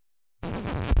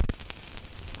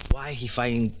why he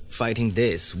fighting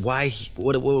this? Why?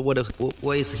 What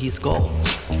is his goal? Do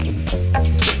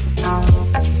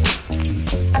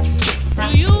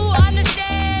you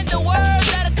understand the words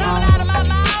that are coming out of my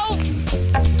mouth?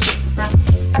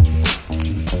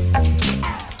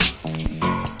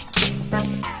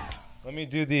 Let me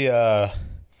do the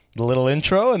little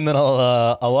intro, and then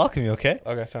I'll welcome you. Okay?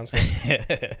 Okay, sounds good.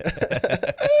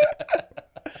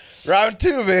 Round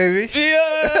 2, baby.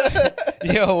 Yeah.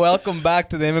 Yo, welcome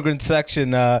back to the Immigrant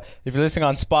Section. If you're listening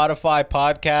on Spotify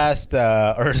podcast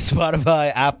or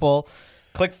Spotify, Apple,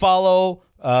 click follow,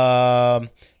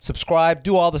 subscribe,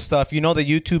 do all the stuff. You know that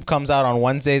YouTube comes out on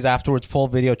Wednesdays afterwards, full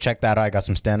video. Check that out. I got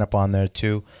some stand-up on there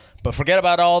too. But forget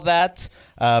about all that.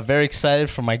 Very excited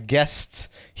for my guest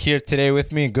here today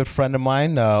with me, a good friend of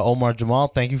mine, Omer Jamal.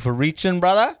 Thank you for reaching,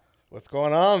 brother. What's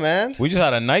going on, man? We just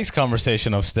had a nice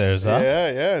conversation upstairs, huh?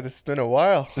 Yeah. This has been a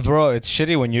while. Bro, it's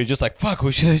shitty when you're just like, fuck,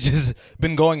 we should have just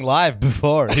been going live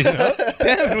before, you know?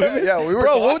 Damn, we were Bro,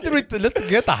 talking. what did we let's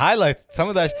get the highlights. Some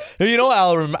of that. You know,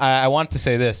 I want to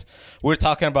say this. We're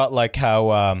talking about like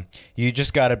how you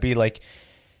just got to be like,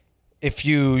 if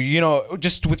you know,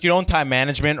 just with your own time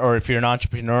management, or if you're an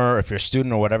entrepreneur, or if you're a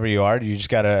student or whatever you are, you just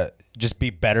got to just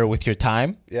be better with your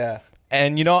time. Yeah.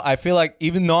 And, you know, I feel like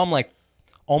even though I'm like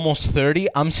almost 30,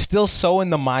 I'm still so in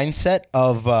the mindset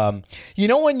of, you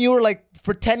know, when you were like,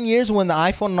 for 10 years when the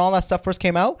iPhone and all that stuff first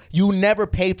came out, you never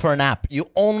paid for an app. You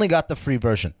only got the free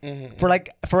version for like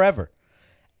forever.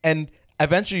 And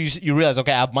eventually you realize,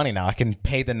 okay, I have money now. I can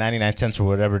pay the 99 cents or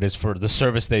whatever it is for the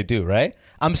service they do, right?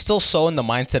 I'm still so in the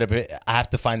mindset of it. I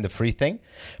have to find the free thing.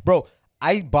 Bro,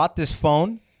 I bought this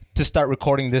phone to start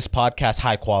recording this podcast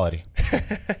high quality.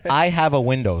 I have a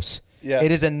Windows. Yeah.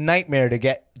 It is a nightmare to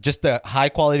get just the high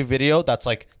quality video that's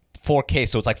like 4K,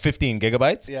 so it's like 15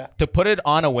 gigabytes. Yeah. To put it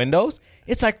on a Windows,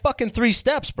 it's like fucking 3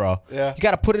 steps, bro. Yeah. You got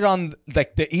to put it on,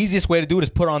 like the easiest way to do it is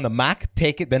put it on the Mac,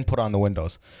 take it, then put it on the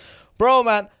Windows. Bro,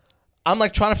 man, I'm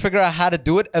like trying to figure out how to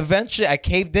do it. Eventually, I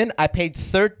caved in. I paid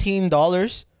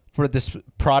 $13 for this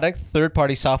product,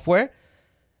 third-party software.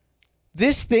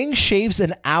 This thing shaves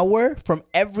an hour from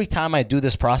every time I do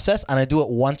this process, and I do it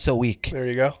once a week. There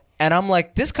you go. And I'm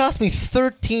like, this cost me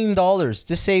 $13.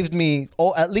 This saved me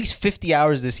at least 50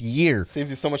 hours this year.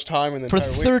 Saves you so much time in the For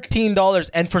entire week.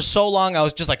 $13. And for so long, I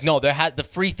was just like, no, the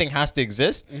free thing has to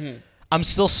exist. Mm-hmm. I'm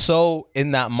still so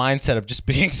in that mindset of just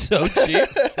being so cheap.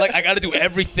 Like, I got to do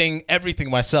everything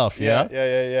myself. Yeah.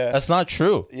 That's not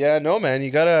true. Yeah, no, man.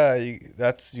 You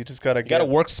just gotta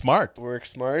Work smart. Work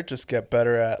smart. Just get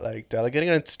better at like delegating,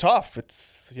 and it's tough.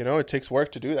 It's, you know, it takes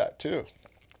work to do that too.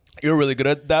 You're really good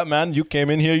at that, man. You came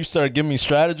in here, you started giving me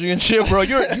strategy and shit, bro.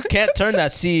 You can't turn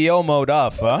that CEO mode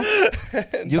off, huh?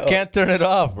 You can't turn it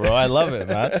off, bro. I love it,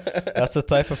 man. That's the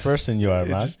type of person you are,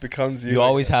 man. It just becomes you. You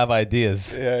always have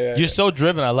ideas. Yeah. You're so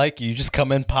driven. I like you. You just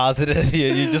come in positive.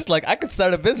 You're just like, I could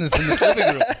start a business in this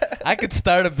living room. I could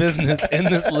start a business in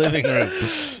this living room.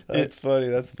 That's funny.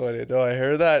 No, I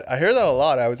hear that a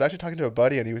lot. I was actually talking to a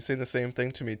buddy, and he was saying the same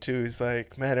thing to me too. He's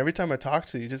like, man, every time I talk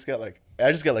to you, I just get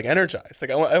like energized.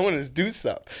 Like I want to do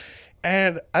stuff,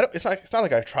 and it's not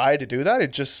like I tried to do that. I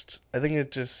think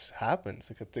it just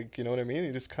happens. Like I think, you know what I mean.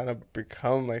 You just kind of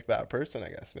become like that person, I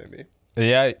guess, maybe.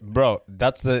 Yeah, bro.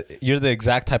 You're the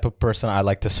exact type of person I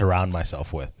like to surround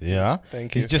myself with. Yeah.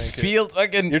 Thank you. You just feel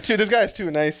fucking. This guy's too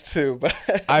nice too, but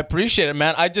I appreciate it,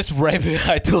 man. I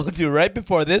told you right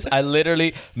before this, I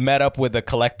literally met up with a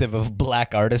collective of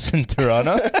black artists in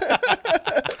Toronto.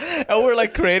 And we're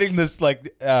like creating this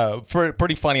like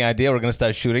pretty funny idea. We're gonna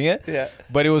start shooting it. Yeah.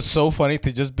 But it was so funny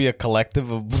to just be a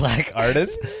collective of black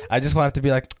artists. I just wanted to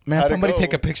be like, man, somebody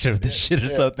take a picture of this shit or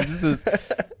something.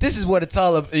 This is what it's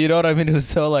all about. You know what I mean? It was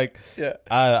so like,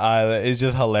 it's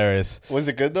just hilarious. Was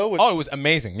it good though? It was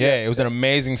amazing. Yeah, it was an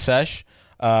amazing sesh.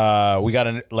 We got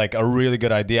a really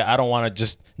good idea. I don't want to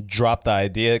just drop the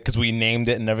idea because we named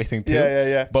it and everything too.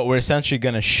 Yeah. But we're essentially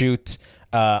gonna shoot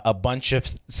a bunch of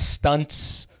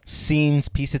stunts, scenes,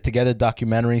 piece it together,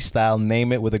 documentary style,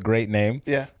 name it with a great name.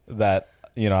 Yeah. That,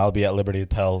 you know, I'll be at liberty to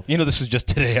tell. You know, this was just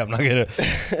today. I'm not going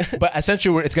to. But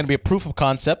essentially, it's going to be a proof of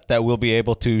concept that we'll be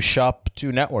able to shop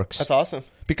to networks. That's awesome.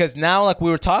 Because now, like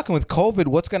we were talking with COVID,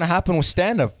 what's going to happen with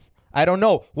stand-up? I don't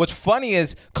know. What's funny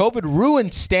is COVID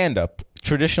ruined stand-up,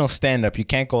 traditional stand-up. You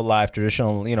can't go live,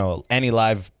 traditional, you know, any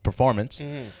live performance.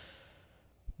 Mm-hmm.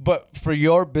 But for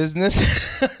your business...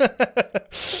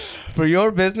 For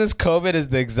your business, COVID is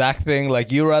the exact thing.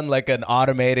 Like you run like an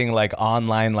automating like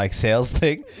online like sales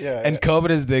thing, and COVID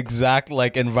is the exact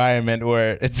like environment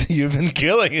where you've been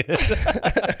killing it.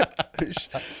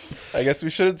 I guess we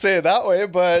shouldn't say it that way,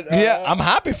 but yeah, I'm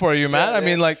happy for you, man. I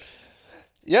mean, like,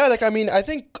 Yeah, like I mean, I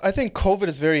think COVID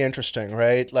is very interesting,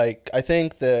 right? Like I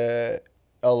think a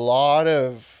lot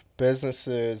of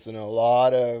businesses and a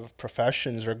lot of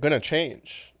professions are gonna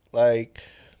change. Like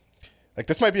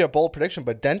this might be a bold prediction,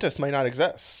 but dentists might not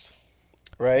exist,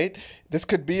 right? This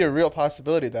could be a real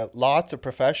possibility that lots of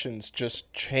professions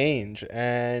just change,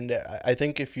 and I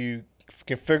think if you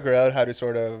can figure out how to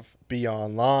sort of be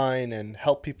online and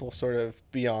help people sort of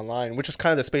be online, which is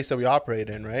kind of the space that we operate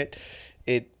in, right?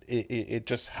 It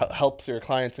just helps your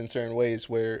clients in certain ways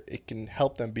where it can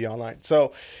help them be online.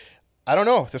 So I don't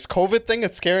know. This COVID thing,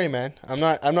 it's scary, man. I'm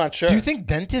not sure. Do you think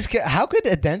dentists how could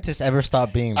a dentist ever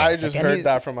stop being that? I just heard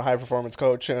that from a high performance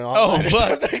coach and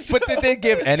but did they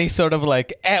give any sort of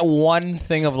like at one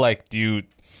thing of like, dude,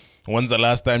 when's the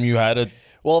last time you had a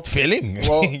filling?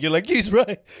 Well, you're like, he's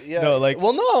right. Yeah. No, like,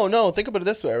 well, no. Think about it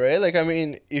this way, right? Like, I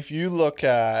mean, if you look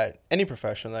at any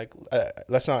profession, like,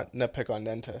 let's not nitpick on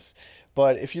dentists,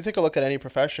 but if you take a look at any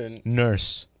profession,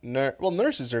 nurses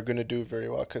are going to do very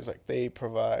well because like they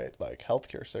provide like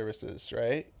healthcare services,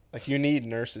 right? Like you need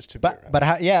nurses to be around.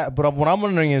 But what I'm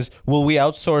wondering is, will we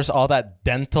outsource all that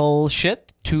dental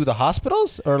shit to the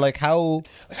hospitals, or like how?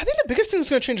 Like, I think the biggest thing that's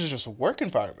going to change is just work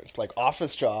environments, like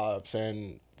office jobs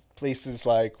and places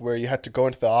like where you had to go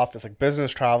into the office. Like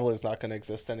business travel is not going to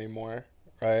exist anymore,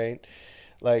 right?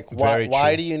 Like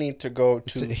why do you need to go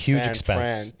to a huge San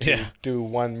expense Fran to do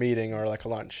one meeting or like a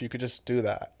lunch? You could just do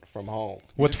that from home.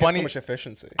 What's funny? So much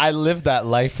efficiency. I lived that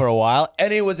life for a while,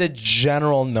 and it was a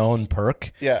general known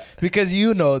perk. Yeah, because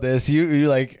you know this. You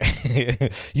like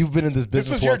you've been in this business. This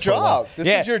was your job. This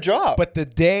is your job. But the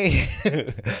day,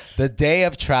 the day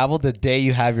of travel, the day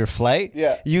you have your flight,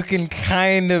 you can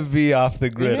kind of be off the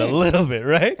grid a little bit,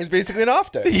 right? It's basically an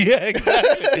off day. Yeah,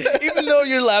 exactly. Even though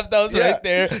your laptop's right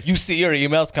there, you see your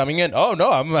emails coming in. Oh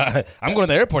no, I'm going to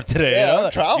the airport today. Yeah, you know?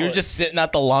 I'm traveling. You're just sitting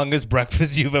at the longest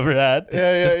breakfast you've ever had.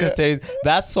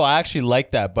 That's so I actually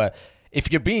like that. But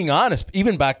if you're being honest,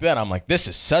 even back then, I'm like, this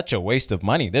is such a waste of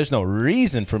money. There's no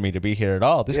reason for me to be here at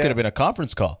all. This could have been a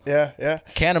conference call. Yeah.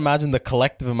 Can't imagine the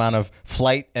collective amount of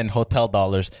flight and hotel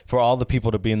dollars for all the people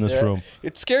to be in this room.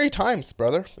 It's scary times,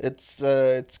 brother. It's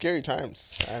scary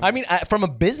times. I mean, from a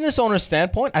business owner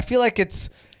standpoint, I feel like it's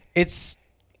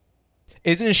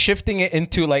isn't shifting it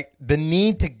into like the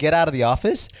need to get out of the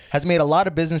office has made a lot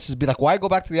of businesses be like, why go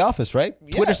back to the office, right?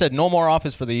 Yeah. Twitter said no more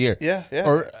office for the year. Yeah.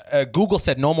 Or Google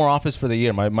said no more office for the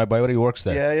year. My buddy works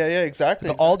there. Yeah, exactly.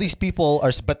 So all these people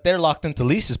are, but they're locked into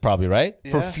leases probably, right?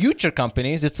 Yeah. For future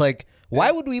companies, it's like,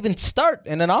 why would we even start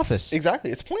in an office?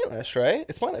 Exactly. It's pointless, right?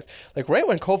 It's pointless. Like right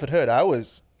when COVID hit, I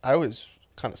was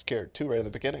kind of scared too right in the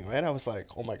beginning, right? I was like,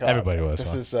 oh my god, everybody was.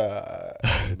 This is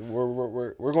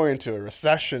we're going into a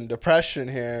recession, depression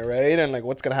here, right? And like,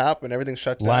 what's gonna happen? Everything's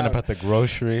shut down. Line up at the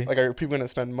grocery. Like, are people gonna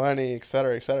spend money, et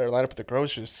cetera, et cetera? Line up at the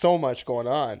grocery. So much going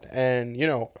on, and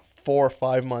 4 or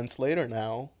 5 months later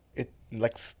now, it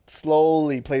like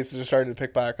slowly places are starting to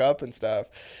pick back up and stuff.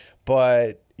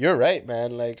 But you're right,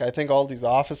 man. Like, I think all these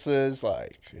offices,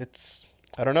 like,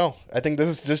 I don't know. I think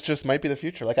this is just might be the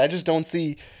future. Like, I just don't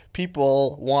see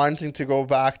people wanting to go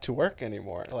back to work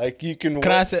anymore. Like, you can.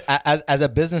 Can I ask, as a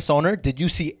business owner, did you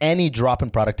see any drop in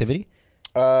productivity?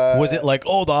 Was it like,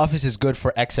 oh, the office is good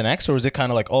for X and X, or was it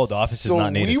kind of like, oh, the office is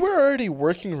not needed? We were already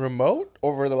working remote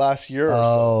over the last year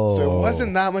or so it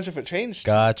wasn't that much of a change.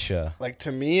 Gotcha. Like,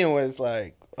 to me, it was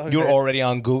like. Okay. You're already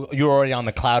on Google. You're already on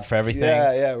the cloud for everything.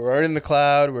 Yeah. We're already in the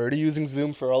cloud. We're already using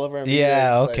Zoom for all of our meetings.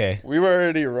 Yeah, okay. Like, we were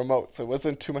already remote, so it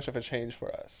wasn't too much of a change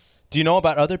for us. Do you know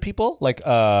about other people? Like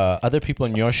other people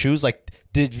in your shoes? Like,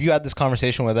 did you have this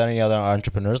conversation with any other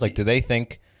entrepreneurs? Like, do they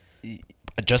think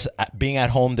just being at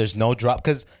home, there's no drop?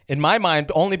 Because in my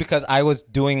mind, only because I was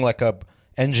doing like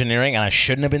engineering and I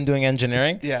shouldn't have been doing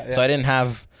engineering. Yeah.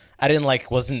 So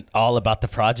wasn't all about the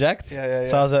project. Yeah.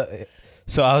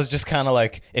 So I was just kind of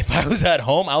like, if I was at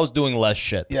home, I was doing less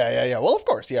shit. Yeah. Well, of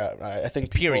course, yeah. I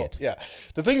think period. Yeah.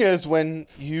 The thing is, when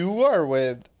you are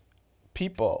with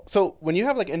people, so when you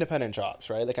have like independent jobs,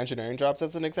 right? Like engineering jobs,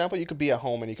 as an example, you could be at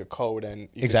home and you could code and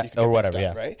you could or whatever,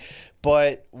 done, right?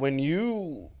 But when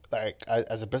you like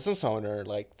as a business owner,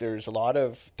 like there's a lot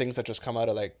of things that just come out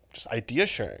of like just idea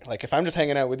sharing. Like if I'm just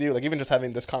hanging out with you, like even just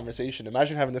having this conversation,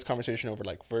 imagine having this conversation over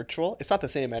like virtual. It's not the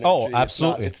same energy. Oh,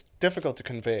 absolutely. It's difficult to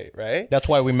convey, right? That's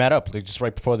why we met up like just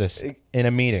right before this in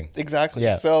a meeting. Exactly.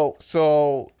 Yeah.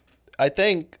 So I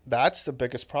think that's the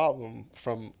biggest problem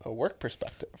from a work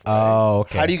perspective. Right? Oh,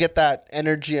 okay. How do you get that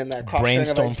energy and that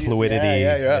brainstorm fluidity?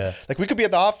 Yeah. Like we could be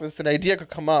at the office, an idea could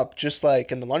come up just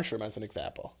like in the lunchroom, as an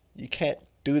example. You can't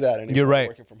do that anymore. You're right.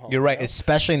 Working from home, You're right,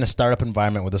 especially in a startup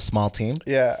environment with a small team.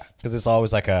 Yeah. Because it's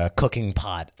always like a cooking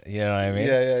pot. You know what I mean?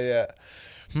 Yeah.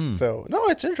 So no,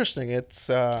 it's interesting. It's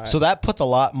So that puts a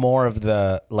lot more of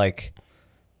the like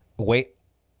weight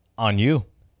on you,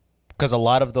 because a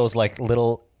lot of those like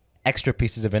little extra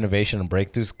pieces of innovation and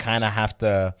breakthroughs kind of have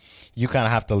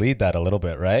to lead that a little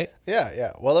bit, right?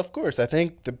 yeah. Well, of course, I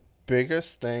think the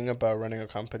biggest thing about running a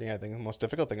company, I think the most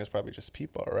difficult thing is probably just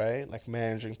people, right? Like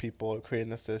managing people, creating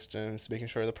the systems, making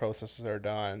sure the processes are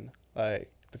done,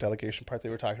 like the delegation part that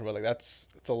we were talking about. Like it's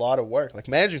a lot of work. Like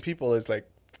managing people is like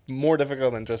more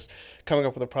difficult than just coming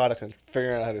up with a product and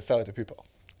figuring out how to sell it to people.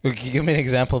 Give me an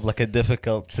example of like a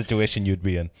difficult situation you'd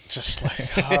be in. Just like,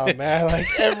 oh man, like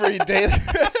every day.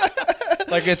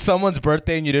 Like it's someone's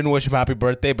birthday and you didn't wish him happy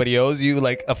birthday, but he owes you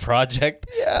like a project.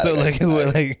 Yeah. So like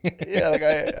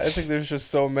I think there's just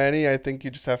so many. I think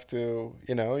you just have to,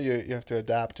 you have to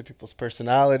adapt to people's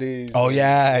personalities. Oh and,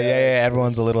 yeah.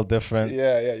 Everyone's a little different.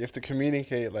 Yeah. You have to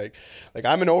communicate. Like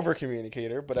I'm an over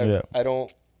communicator, but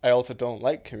I also don't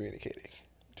like communicating.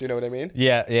 Do you know what I mean?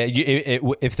 Yeah.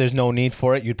 If there's no need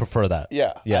for it, you'd prefer that.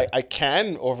 Yeah. Yeah. I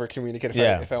can over communicate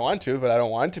if I want to, but I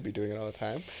don't want to be doing it all the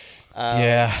time.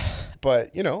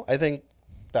 But I think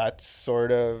that's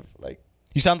sort of like.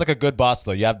 You sound like a good boss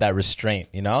though. You have that restraint.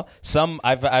 Some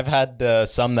I've had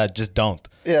some that just don't.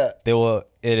 Yeah. They will.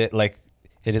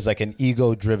 It is like an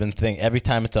ego-driven thing. Every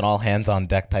time it's an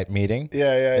all-hands-on-deck type meeting.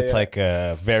 It's like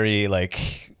a very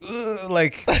like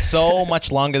so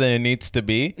much longer than it needs to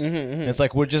be. It's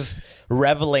like we're just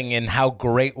reveling in how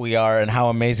great we are and how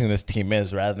amazing this team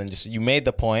is, rather than just you made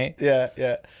the point. Yeah.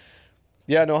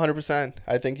 No, 100%.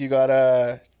 I think you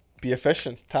gotta be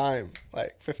efficient. Time,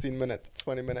 like 15 minutes,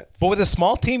 20 minutes. But with a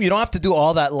small team, you don't have to do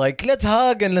all that. Like let's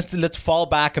hug and let's fall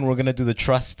back and we're gonna do the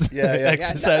trust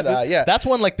exercises. Yeah. That's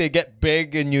when like they get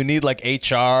big and you need like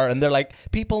HR and they're like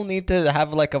people need to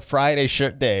have like a Friday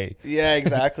shirt day. Yeah,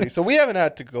 exactly. So we haven't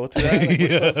had to go through that. Like,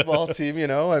 we're so a small team,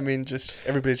 I mean, just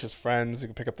everybody's just friends. You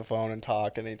can pick up the phone and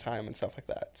talk anytime and stuff like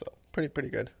that. So pretty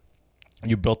good.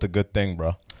 You built a good thing,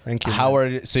 bro. Thank you. How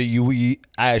are so you?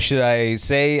 Should I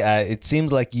say? It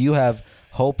seems like you have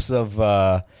hopes of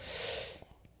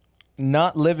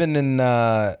not living in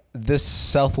this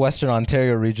southwestern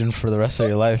Ontario region for the rest of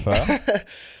your life, huh?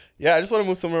 Yeah, I just want to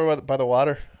move somewhere by the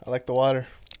water. I like the water.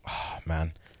 Oh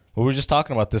man, we were just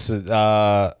talking about this.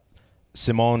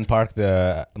 Simone Park,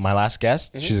 my last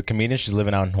guest, she's a comedian. She's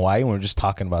living out in Hawaii, and we were just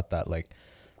talking about that, like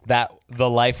the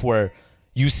life where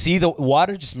you see the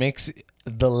water just makes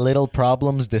the little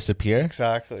problems disappear.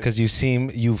 Exactly. Because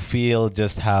you feel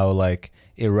just how like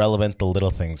irrelevant the little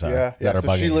things are. Yeah. That are so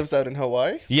bugging she you. lives out in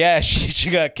Hawaii. Yeah,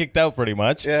 she got kicked out pretty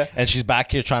much. Yeah. And she's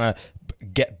back here trying to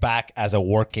get back as a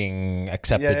working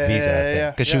accepted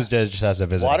visa. Because she was there just as a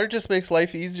visitor. Water just makes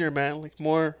life easier, man. Like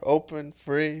more open,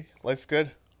 free. Life's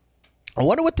good. I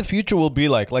wonder what the future will be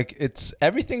like. Like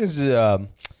everything is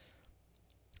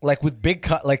like with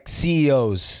big like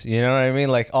CEOs. You know what I mean?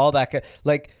 Like all that.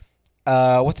 Like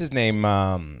what's his name?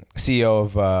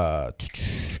 CEO of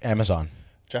Amazon.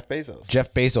 Jeff Bezos.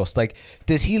 Jeff Bezos. Like,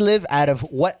 does he live out of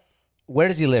what? Where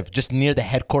does he live? Just near the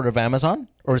headquarters of Amazon,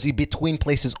 or is he between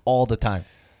places all the time?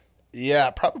 Yeah,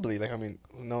 probably. Like, I mean,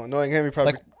 knowing him, he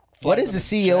probably. Like, what is the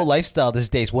CEO lifestyle these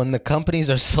days when the companies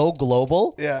are so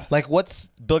global? Yeah. Like,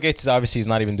 Bill Gates is obviously he's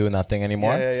not even doing that thing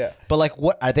anymore. Yeah. But like,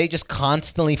 what are they just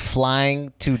constantly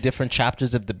flying to different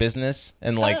chapters of the business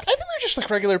and like? I think they're just like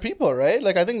regular people, right?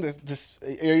 Like, I think this.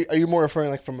 Are you more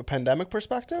referring like from a pandemic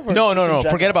perspective? Or No.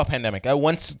 Forget about pandemic.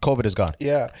 Once COVID is gone.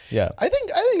 Yeah. I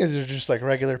think they're just like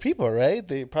regular people, right?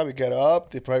 They probably get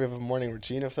up, they probably have a morning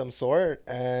routine of some sort,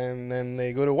 and then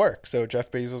they go to work. So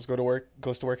Jeff Bezos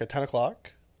goes to work at 10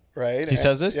 o'clock. Right. He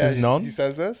says this? Is known? He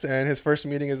says this. And his first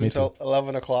meeting is until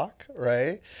 11 o'clock.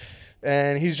 Right.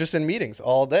 And he's just in meetings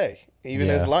all day. Even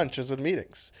his lunch is with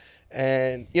meetings.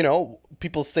 And,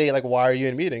 people say, like, why are you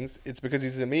in meetings? It's because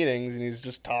he's in meetings and he's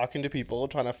just talking to people,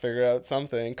 trying to figure out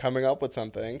something, coming up with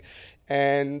something,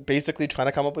 and basically trying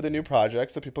to come up with a new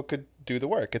project so people could do the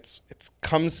work. It's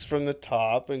comes from the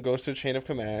top and goes to the chain of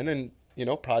command, and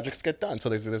projects get done. So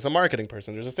there's a marketing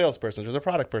person, there's a salesperson, there's a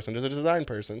product person, there's a design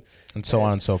person, and so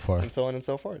on and so forth. And so on and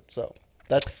so forth. So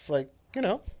that's like,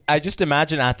 I just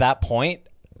imagine at that point,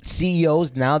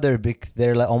 CEOs now they're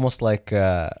like almost like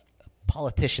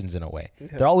politicians in a way.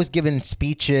 Yeah. They're always giving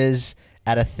speeches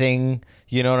at a thing.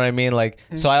 You know what I mean? Like,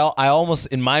 so I almost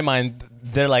in my mind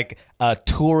they're like a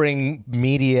touring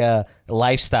media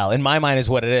lifestyle. In my mind is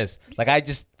what it is. Like I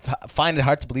just find it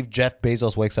hard to believe Jeff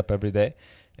Bezos wakes up every day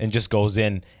and just goes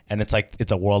in and it's like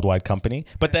it's a worldwide company.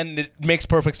 But then it makes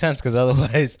perfect sense because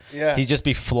otherwise he'd just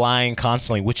be flying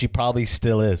constantly, which he probably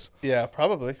still is. Yeah,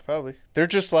 probably. They're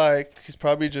just like, he's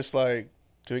probably just like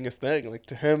doing his thing. Like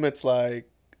to him, it's like,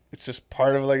 it's just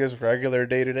part of like his regular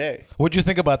day to day. What'd you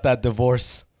think about that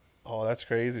divorce? Oh, that's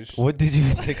crazy. What did you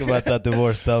think about that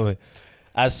divorce? Tell me.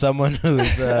 As someone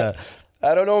who's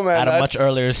I don't know, man. at a much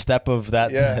earlier step of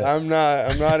that. Yeah, I'm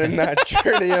not in that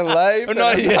journey in life.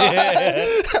 Not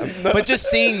yet. But just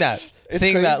seeing that. It's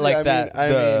Seeing that crazy. like I that.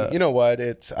 mean, you know what?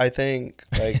 I think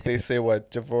like they say what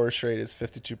divorce rate is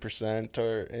 52%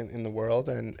 or in the world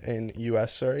and in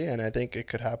US, sorry, and I think it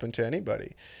could happen to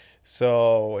anybody.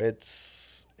 So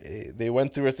they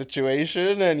went through a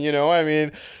situation, and I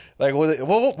mean, like what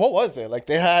was it? Like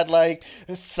they had like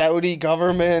a Saudi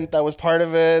government that was part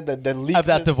of it that leaked Of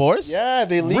that divorce? Yeah,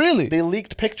 they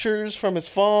leaked pictures from his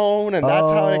phone, and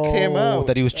that's how it came out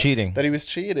that he was cheating. That he was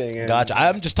cheating. And Gotcha.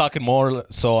 I'm just talking more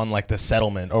so on like the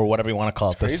settlement or whatever you want to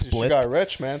call it, the crazy. split. She got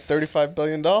rich, man. $35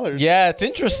 billion. Yeah, it's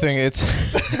interesting. It's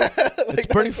it's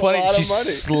pretty funny. She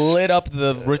slid up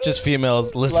the richest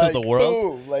females list of the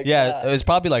world. Boom, like yeah, that. it was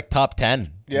probably like top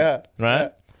 10. Yeah. Right? Yeah.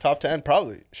 Top 10,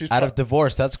 probably. She's Out of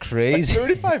divorce, that's crazy.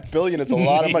 $35 billion is a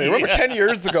lot of money. Remember 10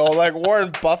 years ago, like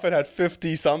Warren Buffett had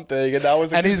 50 something, and that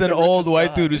was. And he's an old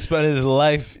white dude who spent his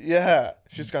life. Yeah,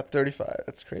 she's got 35.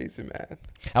 That's crazy, man.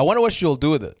 I wonder what she'll do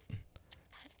with it.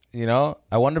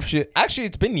 I wonder if she. Actually,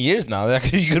 it's been years now.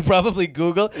 You could probably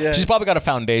Google. Yeah. She's probably got a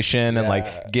foundation and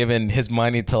like giving his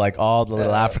money to like all the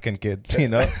little African kids.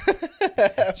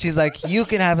 She's like, you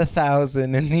can have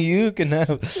 1,000 and you can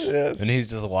have. Yes. And he's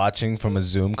just watching from a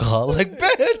Zoom call, like,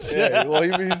 bitch. Yeah. Well,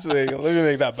 he's like, let me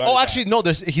make that. Oh, actually, no.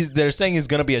 They're saying he's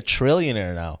gonna be a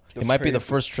trillionaire now. That's he might be crazy. the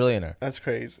first trillionaire. That's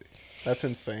crazy. That's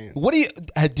insane.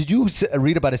 Did you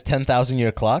read about his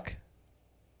 10,000-year clock?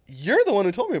 You're the one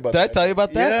who told me about that. Did I tell you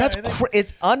about that? Yeah,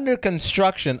 it's under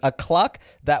construction. A clock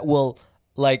that will,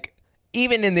 like,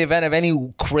 even in the event of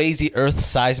any crazy Earth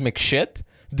seismic shit,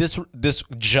 this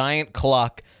giant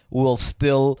clock will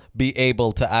still be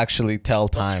able to actually tell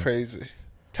time. That's crazy.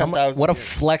 10,000. What a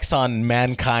flex on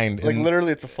mankind. Like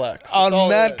literally, it's a flex. On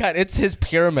mankind. It's his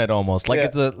pyramid almost.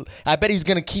 Like Yeah. I bet he's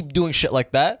gonna keep doing shit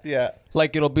like that. Yeah.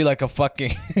 Like it'll be like a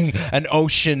fucking an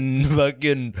ocean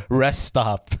fucking rest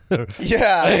stop.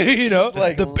 Yeah. Just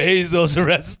like the like Bezos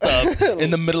rest stop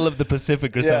in the middle of the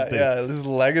Pacific or something. Yeah. This is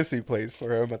legacy plays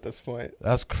for him at this point.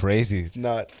 That's crazy. It's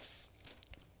nuts.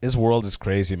 This world is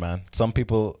crazy, man. Some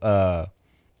people Well,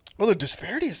 the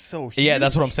disparity is so huge. yeah,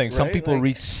 that's what I'm saying. Some right? people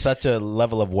reach such a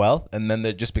level of wealth and then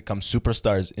they just become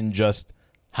superstars in just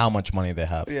how much money they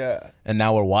have. Yeah. And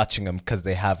now we're watching them because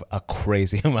they have a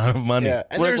crazy amount of money. Yeah.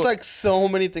 And there's like so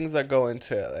many things that go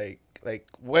into it. Like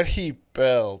what he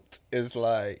built is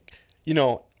like,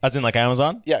 as in like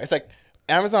Amazon? Yeah, it's like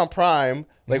Amazon Prime,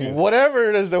 like whatever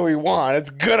it is that we want, it's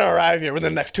gonna arrive here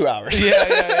within the next 2 hours.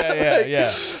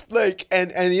 Yeah. Like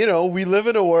and we live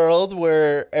in a world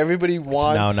where everybody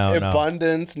wants now.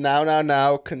 abundance,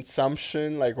 now,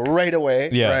 consumption, like right away.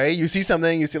 Yeah. Right? You see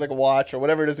something, you see like a watch or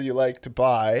whatever it is that you like to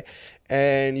buy,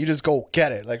 and you just go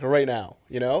get it, like right now,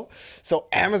 So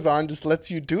Amazon just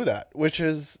lets you do that, which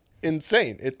is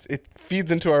insane. It feeds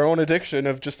into our own addiction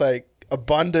of just like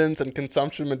abundance and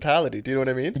consumption mentality. Do you know what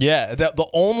I mean? Yeah. The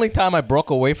only time I broke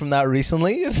away from that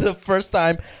recently is the first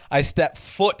time I stepped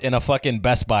foot in a fucking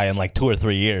Best Buy in like 2 or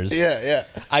 3 years. Yeah.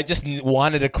 I just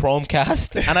wanted a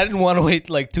Chromecast and I didn't want to wait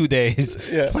like 2 days.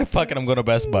 Yeah. Like, fuck it, I'm going to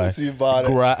Best Buy. So you bought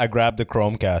it. I grabbed the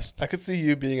Chromecast. I could see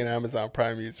you being an Amazon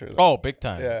Prime user, though. Oh, big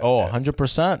time. Yeah,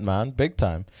 100%, man. Big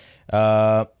time.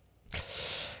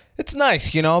 It's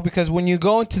nice, because when you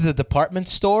go into the department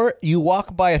store, you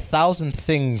walk by 1,000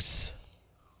 things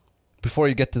before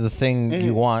you get to the thing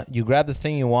you want. You grab the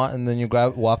thing you want, and then you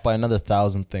walk by another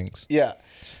 1,000 things. Yeah.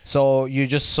 So you're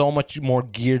just so much more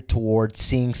geared towards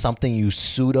seeing something you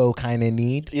pseudo kind of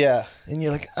need. Yeah. And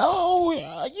you're like, oh,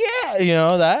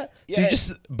 yeah, that. So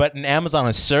Yeah. but in Amazon,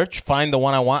 I search, find the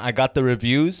one I want. I got the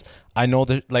reviews. I know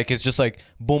that, like, it's just like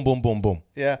boom, boom, boom, boom.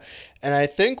 Yeah. And I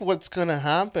think what's going to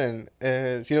happen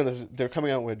is, they're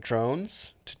coming out with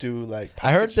drones to do like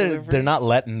I heard package they're not deliveries.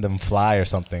 letting them fly or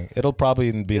something. It'll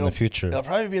probably be in the future. It'll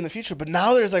probably be in the future. But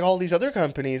now there's like all these other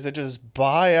companies that just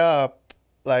buy up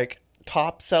like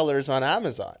top sellers on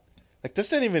Amazon. Like this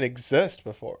didn't even exist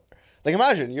before. Like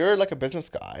imagine you're like a business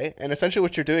guy and essentially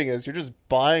what you're doing is you're just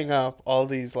buying up all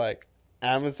these like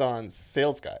Amazon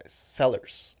sales guys,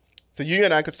 sellers. So you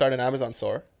and I could start an Amazon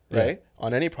store, right?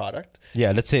 On any product.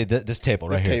 Yeah, let's say this table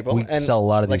right here. We and sell a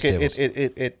lot of like these tables.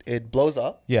 It blows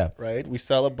up. Yeah. Right? We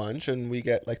sell a bunch and we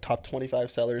get like top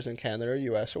 25 sellers in Canada or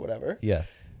US or whatever. Yeah.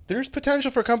 There's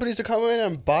potential for companies to come in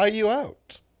and buy you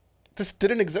out. This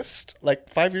didn't exist like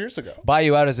 5 years ago. Buy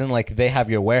you out as in like they have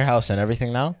your warehouse and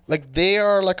everything now? Like they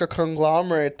are like a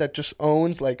conglomerate that just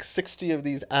owns like 60 of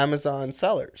these Amazon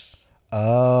sellers.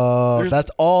 Oh,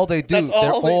 that's all they do. That's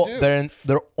all they do.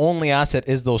 Their only asset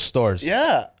is those stores.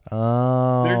 Yeah.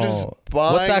 Oh. They're just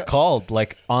buying. What's that called?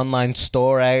 Like online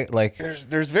store, right? Like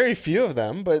There's very few of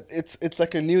them, but it's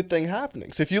like a new thing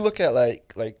happening. So if you look at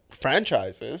like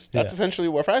franchises, that's essentially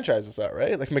what franchises are,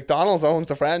 right? Like McDonald's owns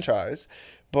a franchise,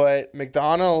 but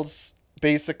McDonald's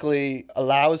basically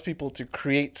allows people to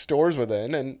create stores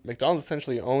within, and McDonald's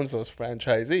essentially owns those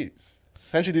franchisees.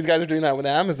 Essentially, these guys are doing that with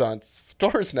Amazon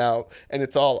stores now, and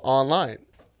it's all online.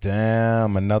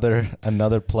 damn,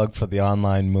 another plug for the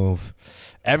online move.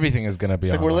 Everything is gonna be.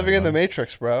 It's like online, we're living in the man.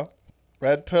 Matrix, bro.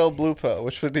 Red pill, blue pill.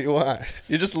 Which one do you want?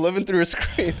 You're just living through a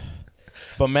screen.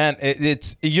 But man,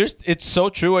 it's so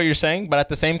true what you're saying. But at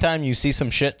the same time, you see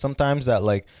some shit sometimes that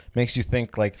like makes you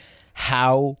think like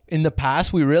how in the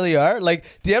past we really are. Like,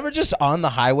 do you ever just on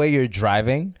the highway you're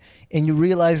driving and you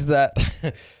realize that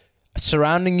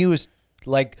surrounding you is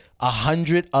like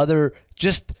 100 other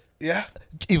just Yeah.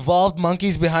 evolved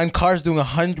monkeys behind cars doing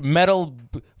 100 metal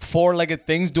four-legged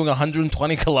things doing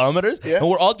 120 kilometers, Yeah. and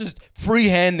we're all just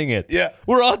freehanding it. Yeah.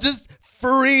 We're all just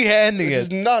freehanding Which it.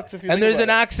 is nuts if you and think there's about an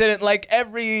it. accident like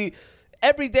every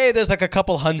day. There's like a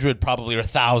couple hundred, probably, or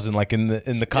 1,000, like in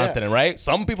the continent, right?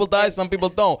 Some people die, some people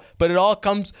don't. But it all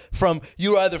comes from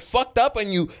you either fucked up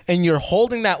and you're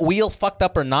holding that wheel, fucked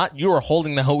up or not. You are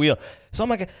holding the whole wheel. So I'm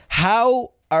like,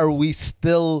 how are we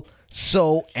still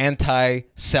so anti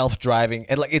self-driving?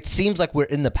 And like, it seems like we're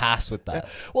in the past with that.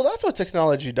 Well, that's what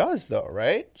technology does, though,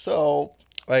 right? So,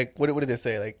 like, what did they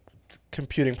say? Like,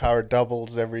 computing power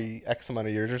doubles every X amount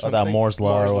of years or something. that Moore's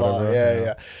law or whatever.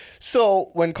 Yeah. So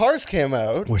when cars came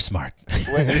out, We're smart.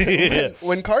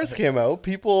 when cars came out,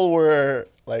 people were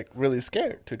like really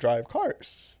scared to drive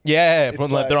cars. Yeah, It's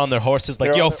from like- they're on their horses, like,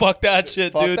 they're yo, on their- fuck that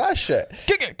shit, Fuck dude. that shit.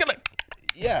 Kick it, kill it.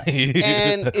 Yeah.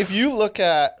 And if you look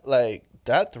at like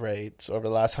death rates over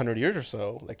the last 100 years or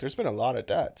so, like there's been a lot of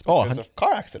deaths Oh, because of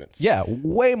car accidents. Yeah,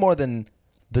 way more than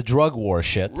the drug war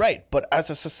shit. Right. But as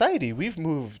a society, we've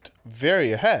moved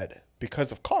very ahead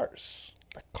because of cars.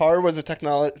 A car was a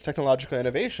technological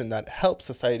innovation that helped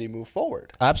society move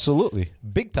forward. Absolutely.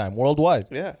 Big time, worldwide.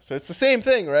 Yeah. So it's the same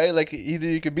thing, right? Like either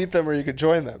you could beat them or you could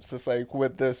join them. So it's like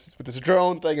with this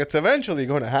drone thing, it's eventually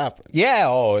going to happen. Yeah,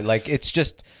 like it's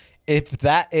just, if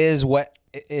that is what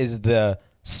is the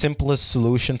simplest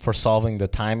solution for solving the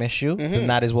time issue, then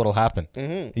that is what'll happen.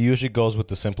 It usually goes with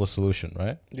the simplest solution,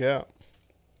 right? Yeah.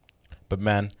 But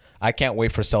man, I can't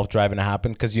wait for self-driving to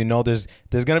happen, because you know there's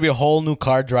going to be a whole new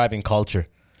car driving culture,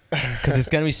 because it's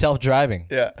going to be self-driving.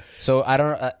 Yeah. So I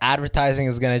don't advertising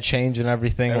is going to change and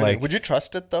everything. Like, would you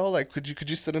trust it though? Like, could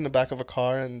you sit in the back of a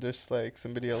car and just like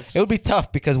somebody else? it would be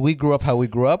tough because we grew up how we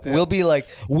grew up. We'll be like,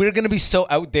 we're going to be so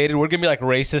outdated. We're going to be like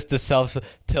racist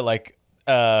to like,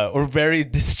 or very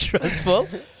distrustful,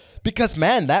 because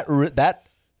man, that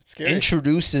scary.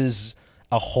 introduces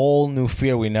a whole new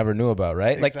fear we never knew about,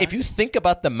 right? Like, if Exactly. you think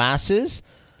about the masses,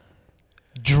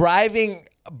 driving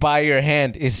by your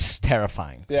hand is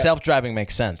terrifying. Yeah. Self-driving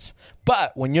makes sense.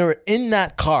 But when you're in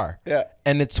that car, Yeah.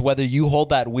 and it's whether you hold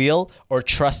that wheel or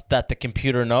trust that the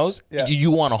computer knows, Yeah.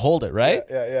 you want to hold it, right?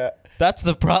 Yeah. That's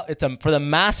the problem. For the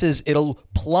masses, it'll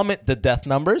plummet the death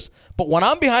numbers. But when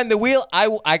I'm behind the wheel,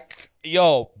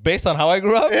 based on how I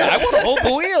grew up, I want to hold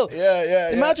the wheel. Yeah.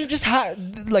 Imagine just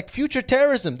like future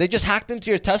terrorism. They just hacked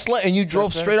into your Tesla and you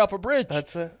drove That's straight it. off a bridge.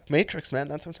 That's a Matrix, man.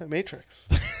 That's what I'm saying. Matrix.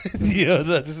 Yeah,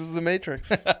 This is the Matrix.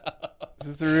 This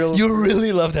is the real. you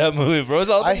really love that movie, bro. It's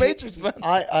all the I hate- Matrix, man.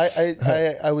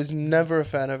 I was never a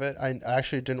fan of it. I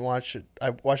actually didn't watch it.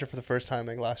 I watched it for the first time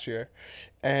like last year,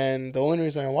 and the only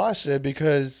reason I watched it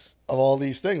because of all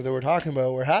these things that we're talking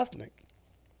about were happening.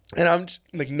 And I'm just,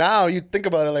 like, now you think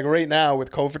about it, like right now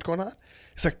with COVID going on,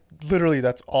 it's like literally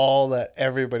that's all that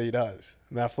everybody does: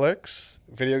 Netflix,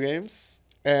 video games,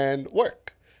 and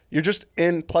work. You're just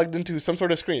plugged into some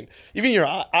sort of screen. Even your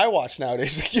iWatch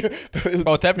nowadays.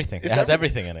 Oh, it's everything. It has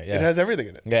everything. everything in it. Yeah. It has everything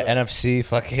in it. Yeah, so. NFC,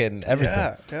 fucking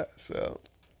everything. Yeah. So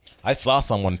I saw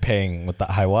someone paying with the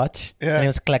iWatch, Yeah. and it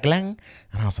was clack-lang,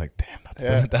 and I was like, "Damn, that's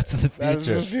the future." That's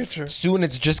the future. Soon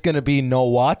it's just gonna be no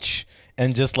watch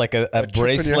and just like a chip in your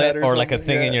bracelet head or or like a something.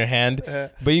 thing in Yeah. your hand. Yeah.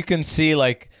 But you can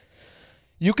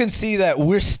see that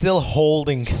we're still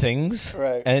holding things,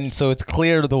 Right. And so it's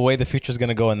clear the way the future is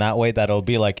gonna go in that way, that it'll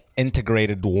be like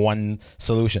integrated one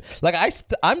solution. Like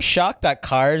I'm shocked that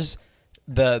cars.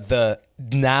 The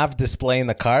nav display in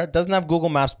the car doesn't have Google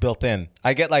Maps built in.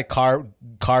 I get like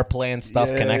CarPlay and stuff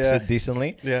Yeah, connects yeah. it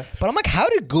decently. Yeah. But I'm like, how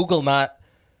did Google not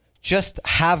just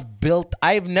have built?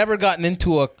 I've never gotten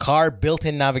into a car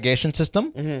built-in navigation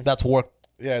system that's worked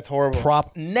yeah, it's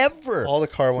horrible. never. All the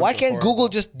car ones Why are can't horrible. Google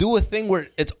just do a thing where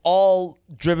it's all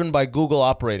driven by Google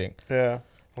operating? Yeah.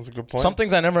 That's a good point. Some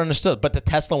things I never understood, but the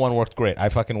Tesla one worked great. I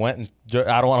fucking went and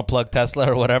I don't want to plug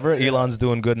Tesla or whatever. Elon's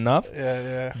doing good enough.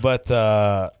 Yeah. But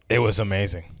it was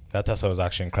amazing. That Tesla was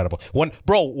actually incredible.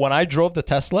 When I drove the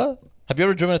Tesla, have you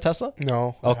ever driven a Tesla?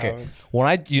 No. Okay.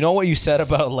 You know what you said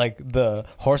about like the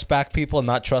horseback people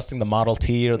not trusting the Model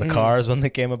T or the cars when they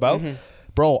came about?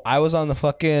 Bro, I was on the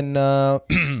fucking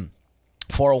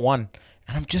 401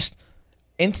 and I'm just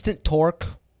instant torque,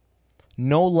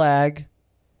 no lag,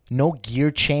 no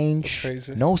gear change,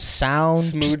 no sound,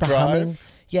 smooth just the drive. humming.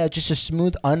 Yeah, just a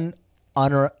smooth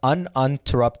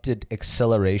uninterrupted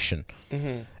acceleration.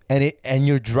 And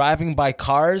you're driving by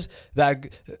cars that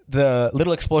the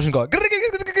little explosion go,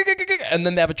 and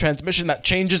then they have a transmission that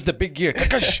changes the big gear,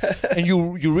 and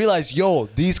you realize, yo,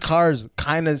 these cars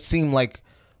kind of seem like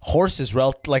horses,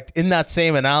 like in that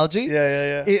same analogy.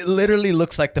 Yeah. It literally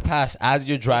looks like the past as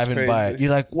you're driving by. You're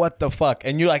like, what the fuck?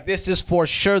 And you're like, this is for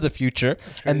sure the future,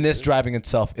 and this driving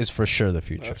itself is for sure the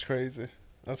future. That's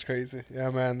crazy.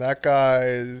 Yeah, man. That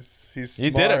guy he's smart.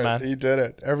 He did it, man. He did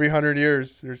it. Every 100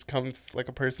 years, there comes like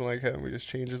a person like him who just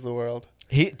changes the world.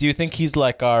 Do you think he's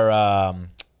like our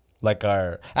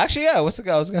actually, yeah, what's the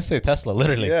guy? I was going to say Tesla,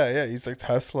 literally. Yeah. He's like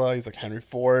Tesla. He's like Henry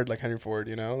Ford,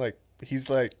 you know? Like, he's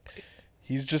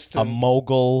just a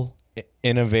mogul,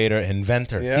 innovator,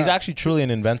 inventor. Yeah. He's actually truly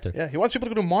an inventor. Yeah, he wants people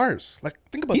to go to Mars. Like,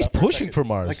 think about He's that. pushing for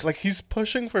Mars. Like he's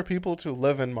pushing for people to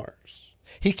live in Mars.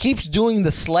 He keeps doing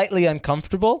the slightly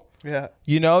uncomfortable. Yeah.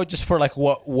 You know, just for like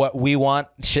what we want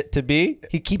shit to be.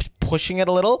 He keeps pushing it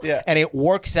a little. Yeah. And it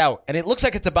works out. And it looks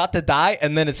like it's about to die,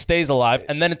 and then it stays alive,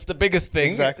 and then it's the biggest thing.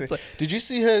 Exactly. It's like, did you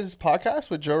see his podcast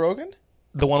with Joe Rogan?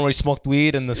 the one where he smoked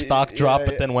weed and the stock dropped,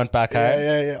 but then went back high?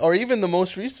 Yeah. Or even the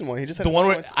most recent one. He just had The one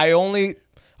where I only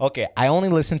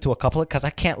listened to a couple of, because I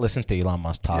can't listen to Elon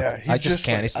Musk talk. Yeah, I just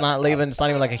can't. like, it's not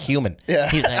even like a human. Yeah,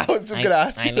 He's like, I was just gonna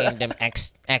ask. I named him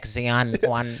Xeon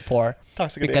 1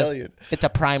 Toxic Because alien. it's a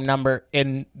prime number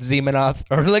in Zemanoth,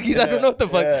 or like I don't know what the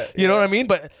fuck. You know what I mean?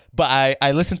 But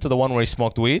I listened to the one where he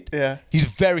smoked weed. Yeah. He's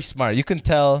very smart. You can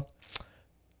tell.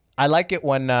 I like it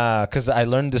when because I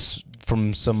learned this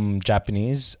from some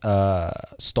Japanese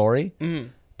story.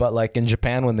 But like in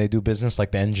Japan, when they do business,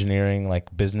 like the engineering,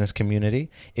 like business community,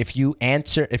 if you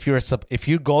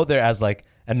go there as like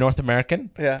a North American,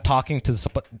 talking to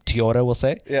the Toyota, we'll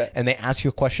say, and they ask you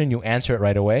a question, you answer it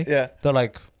right away. Yeah. They're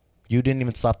like, you didn't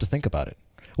even stop to think about it.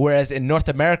 Whereas in North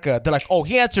America, they're like, oh,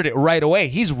 he answered it right away.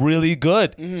 He's really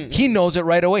good. He knows it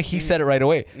right away. He said it right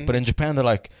away. But in Japan, they're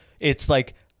like, it's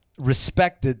like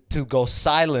respected to go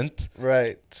silent.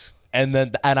 Right. And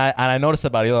then I noticed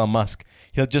about Elon Musk,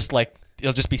 he'll just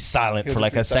be silent for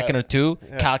like a second or two,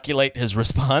 calculate his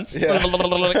response.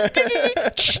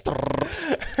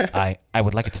 I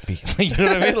would like it to be. You know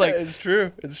what I mean? Like it's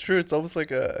true. It's almost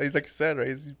like he's like you said, right?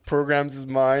 He programs his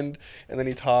mind and then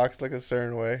he talks like a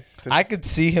certain way. I could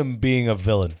see him being a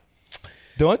villain.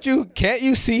 Can't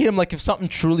you see him, like if something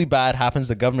truly bad happens,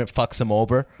 the government fucks him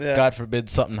over. God forbid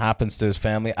something happens to his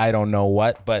family. I don't know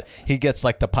what, but he gets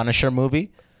like the Punisher movie.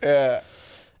 Yeah.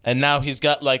 And now he's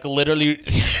got like literally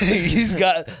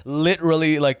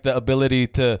like the ability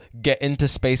to get into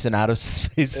space and out of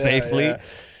space safely.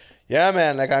 Yeah,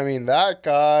 man. Like, I mean, that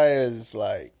guy is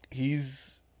like,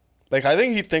 he's like, I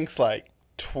think he thinks like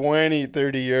 20,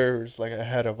 30 years like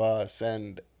ahead of us.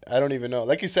 And I don't even know.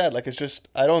 Like you said, like, it's just,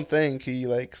 I don't think he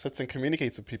like sits and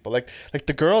communicates with people. Like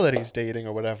the girl that he's dating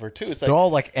or whatever too. It's like, they're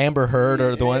all like Amber Heard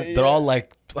or the one. They're all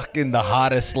like fucking the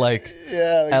hottest like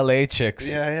LA chicks.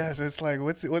 Yeah. So it's like,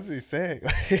 what's he saying?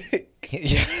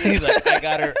 He's like, I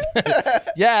got her.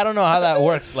 Yeah, I don't know how that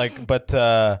works. Like, but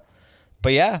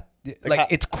yeah, like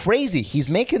it's crazy.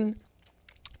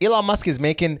 Elon Musk is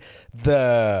making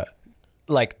the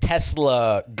like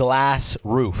Tesla glass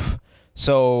roof.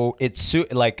 So it's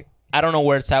like, I don't know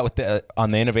where it's at with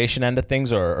on the innovation end of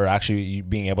things, or actually you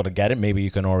being able to get it. Maybe you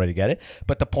can already get it.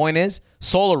 But the point is,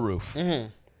 solar roof.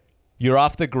 You're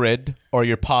off the grid, or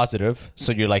you're positive,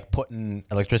 so you're like putting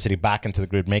electricity back into the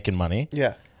grid, making money.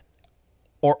 Yeah.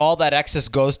 Or all that excess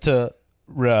goes to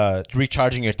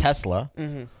recharging your Tesla.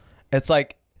 It's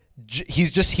like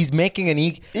he's making an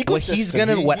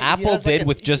ecosystem. What Apple did like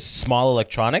with just small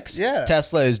electronics. Yeah.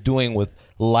 Tesla is doing with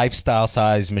lifestyle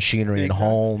size machinery in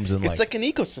homes, and it's like an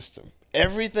ecosystem.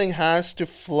 Everything has to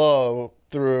flow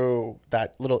through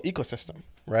that little ecosystem,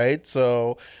 right?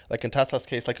 So like in Tesla's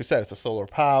case, like you said, it's the solar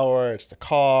power, it's the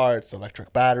car, it's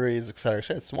electric batteries,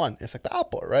 etc. It's one. It's like the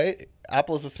Apple, right?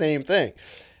 Apple is the same thing.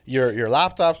 Your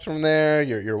laptops from there,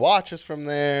 your watches from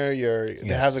there, they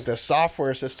have like the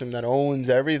software system that owns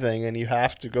everything, and you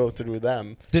have to go through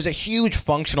them. There's a huge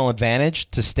functional advantage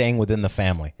to staying within the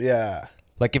family. Yeah.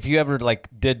 Like if you ever like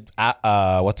did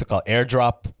what's it called,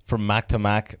 AirDrop from Mac to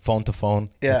Mac, phone to phone,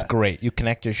 Yeah. it's great. You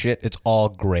connect your shit, it's all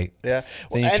great. Yeah.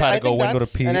 Then you And try I to go think window to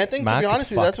that's- P. And I think, Mac, to be it's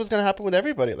honest with you, that's fucked. what's going to happen with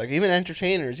everybody. Like even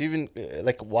entertainers, even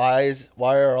like why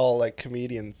are all like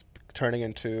comedians turning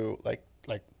into like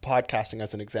podcasting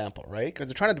as an example, right? Because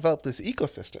they're trying to develop this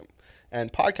ecosystem.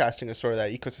 And podcasting is sort of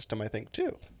that ecosystem, I think,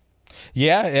 too.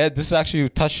 Yeah, this is actually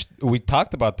we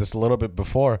talked about this a little bit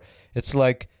before. It's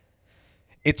like,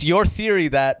 it's your theory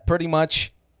that pretty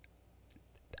much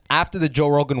after the Joe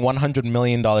Rogan $100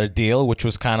 million deal,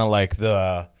 which kind of like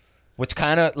that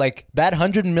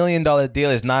 $100 million deal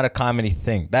is not a comedy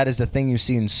thing. That is a thing you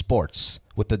see in sports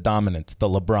with the dominants, the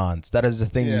LeBrons. That is a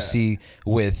thing Yeah. you see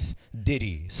with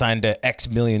Diddy signed a X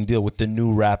million deal with the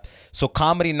new rap. So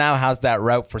comedy now has that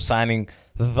route for signing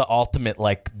the ultimate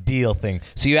like deal thing.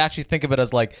 So you actually think of it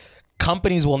as like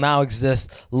companies will now exist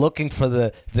looking for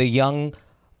the young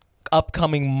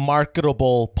upcoming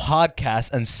marketable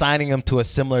podcast and signing them to a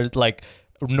similar like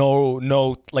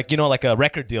like a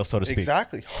record deal, so to speak.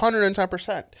 Exactly.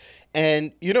 110%.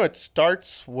 And, it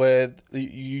starts with,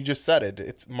 you just said it,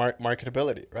 it's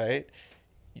marketability, right?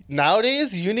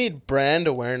 Nowadays, you need brand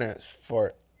awareness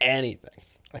for anything.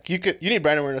 Like you need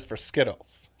brand awareness for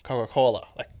Skittles, Coca-Cola,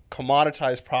 like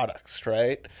commoditized products,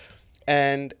 right?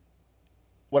 And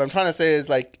what I'm trying to say is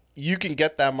like you can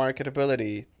get that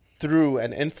marketability through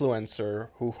an influencer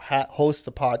who hosts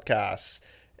the podcast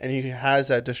and he has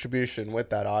that distribution with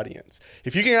that audience.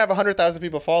 If you can have 100,000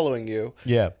 people following you,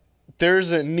 Yeah.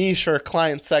 there's a niche or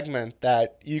client segment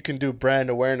that you can do brand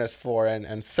awareness for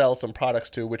and sell some products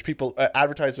to, which people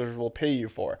advertisers will pay you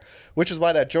for. Which is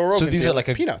why that Joe Rogan these deal are like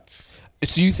is peanuts.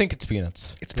 So you think it's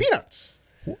peanuts? It's peanuts.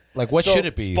 Like what So should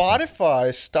it be?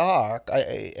 Spotify stock,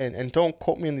 and don't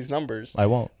quote me on these numbers. I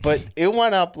won't. But it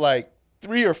went up like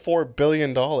 $3 or $4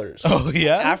 billion. Oh,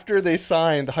 yeah? After they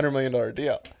signed the $100 million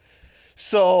deal.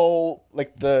 So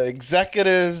like the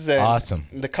executives and Awesome.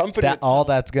 the company, That all itself-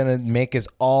 that's gonna make is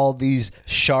all these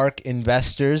shark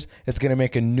investors. It's gonna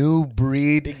make a new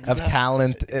breed of Exactly.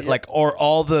 talent, like or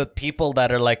all the people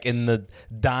that are like in the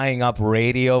dying up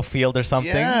radio field or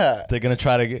something. Yeah. They're gonna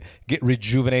try to get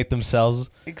rejuvenate themselves.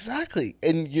 Exactly.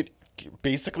 And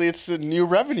basically it's a new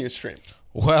revenue stream.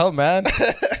 Well, man.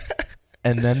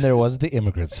 And then there was the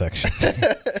immigrant section.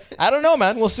 I don't know,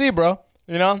 man. We'll see, bro.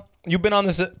 You've been on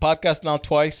this podcast now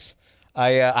twice.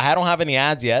 I don't have any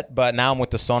ads yet, but now I'm with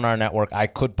the Sonar Network. I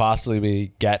could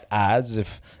possibly get ads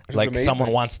if like amazing.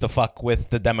 someone wants to fuck with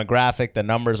the demographic, the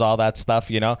numbers, all that stuff.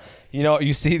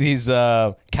 You see these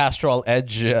Castrol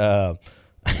Edge.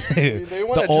 They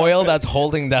wanna The jump oil in. that's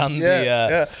holding down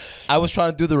Yeah. I was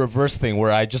trying to do the reverse thing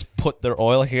where I just put their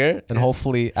oil here and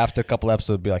hopefully after a couple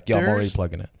episodes be like, yo, I'm already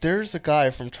plugging it. There's a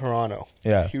guy from Toronto.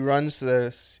 Yeah. He runs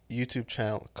this YouTube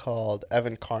channel called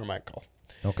Evan Carmichael.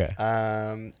 Okay.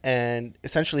 And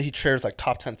essentially he shares like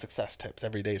top 10 success tips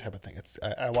every day type of thing.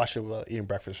 I watched it while eating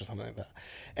breakfast or something like that.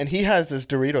 And he has this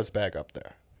Doritos bag up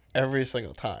there every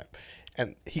single time.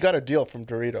 And he got a deal from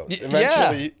Doritos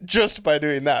eventually just by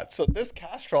doing that. So this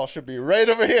Castrol should be right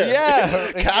over here.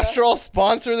 Yeah. Castrol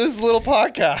sponsor this little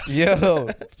podcast. Yo,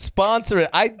 sponsor it.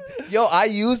 I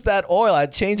use that oil. I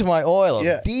changed my oil.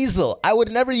 Yeah. Diesel. I would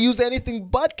never use anything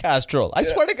but Castrol. I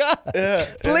swear to God. Yeah.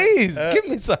 Please give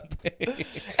me something.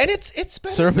 And it's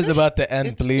Service about to end,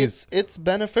 it's, please. It's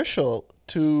beneficial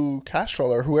to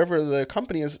Castrol or whoever the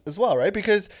company is as well, right?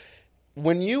 Because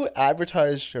when you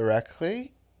advertise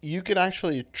directly, you can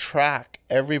actually track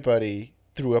everybody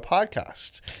through a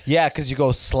podcast. Yeah, because you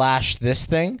go / this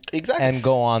thing Exactly. and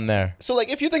go on there. So like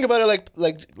if you think about it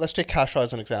like let's take Castrol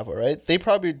as an example, right? They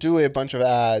probably do a bunch of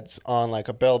ads on like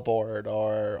a billboard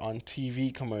or on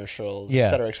TV commercials, Yeah. et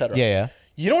cetera, et cetera. Yeah.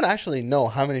 You don't actually know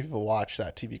how many people watch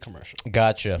that TV commercial.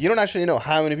 Gotcha. You don't actually know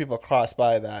how many people cross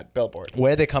by that billboard.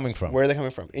 Where are they coming from? Where are they coming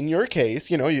from? In your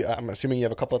case, I'm assuming you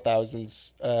have a couple of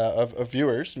thousands of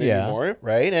viewers, maybe Yeah. more,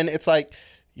 right? And it's like,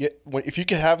 if you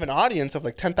could have an audience of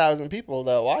like 10,000 people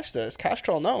that watch this,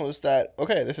 Castrol knows that,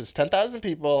 okay, this is 10,000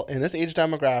 people in this age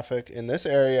demographic, in this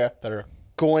area that are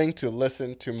going to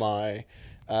listen to my,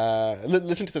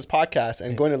 listen to this podcast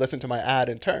and going to listen to my ad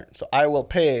in turn. So I will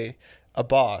pay a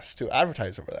boss to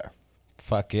advertise over there.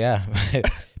 Fuck yeah.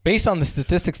 Based on the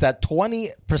statistics that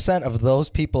 20% of those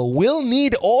people will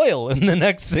need oil in the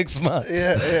next 6 months.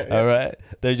 Yeah. All right.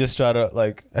 They're just trying to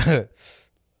like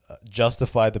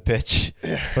justify the pitch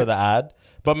for the ad.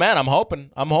 But man, I'm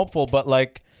hopeful. But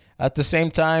like at the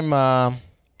same time, I'm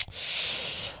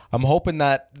hoping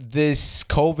that this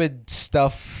COVID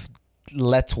stuff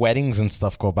lets weddings and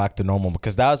stuff go back to normal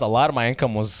because that was a lot of my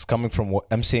income was coming from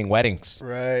emceeing weddings.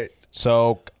 Right.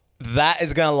 So that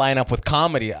is gonna line up with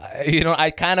comedy.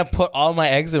 I kind of put all my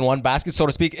eggs in one basket, so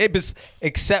to speak,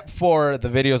 except for the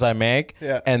videos I make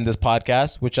and this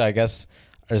podcast, which I guess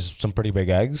is some pretty big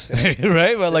eggs,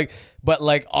 right? But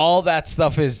like all that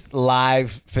stuff is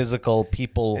live, physical,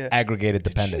 people aggregated,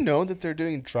 dependent. Did you know that they're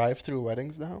doing drive-through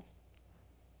weddings now?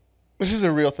 This is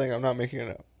a real thing. I'm not making it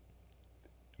up.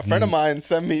 A friend of mine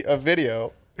sent me a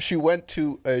video. She went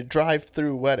to a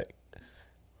drive-through wedding.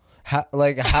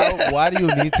 Why do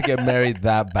you need to get married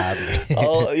that badly?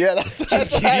 Oh yeah, that's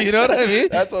what you know what I mean?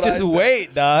 That's what just I said.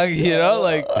 wait, dog.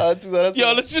 That's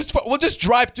Yo, we'll just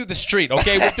drive through the street,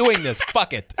 okay? We're doing this.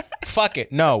 Fuck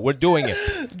it. No, we're doing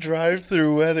it.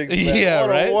 Drive-through weddings. Man. Yeah, what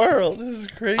right? a world. This is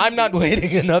crazy. I'm not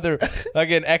waiting another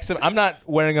I'm not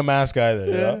wearing a mask either.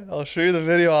 Yeah, You know? I'll show you the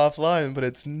video offline, but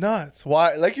it's nuts.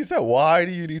 Why? Like you said, why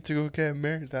do you need to go get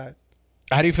married? That.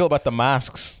 How do you feel about the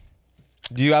masks?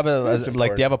 Do you have do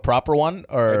you have a proper one,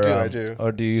 or I do.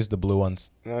 or do you use the blue ones?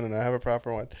 No. I have a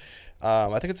proper one.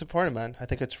 I think it's important, man. I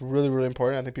think it's really, really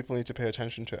important. I think people need to pay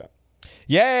attention to it.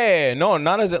 Yeah, no,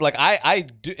 none is it. Like I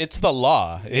do. It's the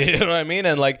law. You know what I mean?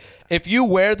 And like, if you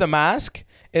wear the mask,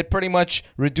 it pretty much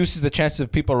reduces the chances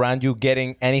of people around you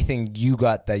getting anything you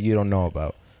got that you don't know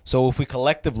about. So if we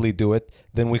collectively do it,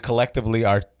 then we collectively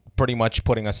are pretty much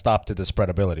putting a stop to the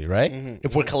spreadability, right?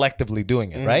 If we're collectively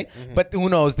doing it, right? But who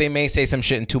knows? They may say some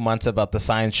shit in 2 months about the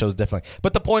science shows differently.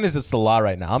 But the point is, it's the law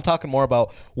right now. I'm talking more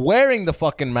about wearing the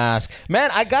fucking mask.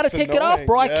 Man, I gotta take it off,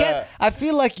 bro. I can't. I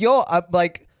feel like, I'm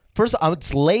like, first,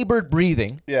 it's labored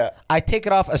breathing. Yeah. I take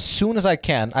it off as soon as I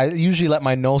can. I usually let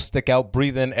my nose stick out,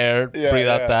 breathe in air, breathe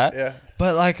out that. Yeah.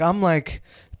 But like, I'm like,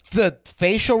 the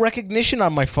facial recognition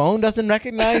on my phone doesn't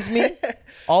recognize me.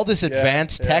 All this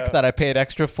advanced tech that I paid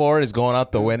extra for is going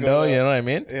out the window. You know what I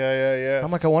mean? Yeah.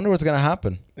 I'm like, I wonder what's gonna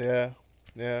happen. Yeah.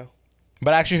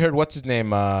 But I actually heard what's his name,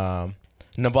 Naval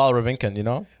Ravikant. You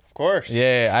know? Of course.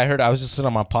 Yeah, I heard. I was just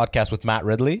on my podcast with Matt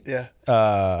Ridley.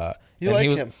 Yeah. You like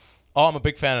him? Oh, I'm a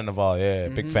big fan of Naval. Yeah,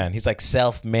 big fan. He's like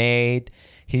self-made.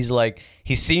 He's like,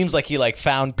 he seems like he like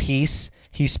found peace.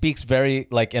 He speaks very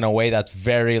like in a way that's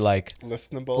very like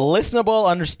listenable,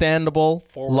 understandable,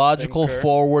 logical,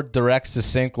 forward, direct,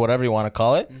 succinct, whatever you want to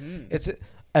call it.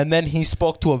 And then he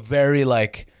spoke to a very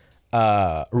like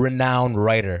renowned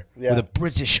writer with a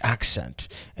British accent,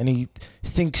 and he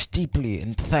thinks deeply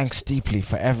and thanks deeply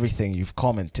for everything you've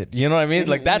commented. You know what I mean?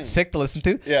 Like that's sick to listen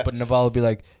to. Yeah. But Naval would be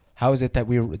like, how is it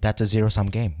that that's a zero-sum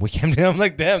game? We came to him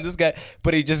like, damn, this guy.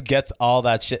 But he just gets all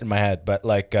that shit in my head. But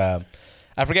like,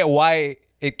 I forget why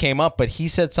it came up, but he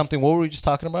said something. What were we just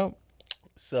talking about?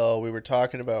 So we were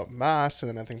talking about masks, and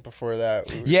then I think before that,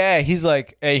 he's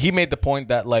like, he made the point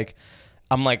that like,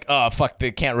 I'm like, oh fuck,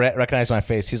 they can't recognize my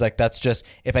face. He's like, that's just,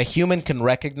 if a human can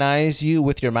recognize you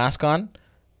with your mask on,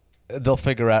 they'll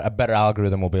figure out, a better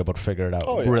algorithm will be able to figure it out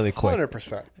really quick.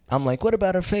 100%. I'm like, what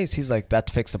about her face? He's like,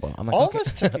 that's fixable. I'm like, all okay.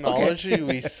 this technology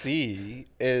we see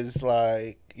is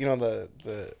like, you know,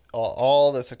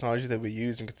 all this technology that we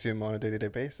use and consume on a day-to-day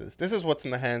basis. This is what's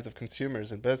in the hands of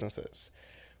consumers and businesses.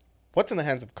 What's in the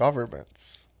hands of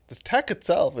governments? The tech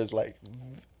itself is like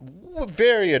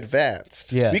very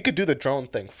advanced. Yeah. We could do the drone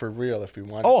thing for real if we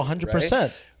wanted. Oh, to, 100%.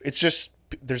 right? It's just,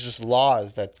 there's just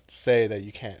laws that say that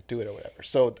you can't do it or whatever.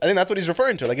 So I think that's what he's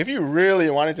referring to. Like, if you really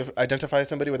wanted to identify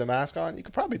somebody with a mask on, you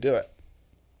could probably do it.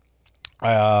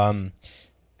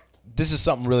 This is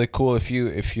something really cool if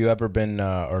you ever been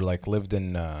or like lived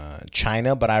in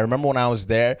China. But I remember when I was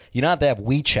there, you know how they have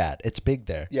WeChat. It's big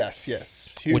there. Yes.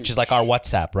 Huge. Which is like our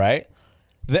WhatsApp, right?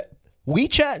 The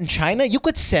WeChat in China, you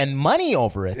could send money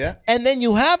over it. Yeah. And then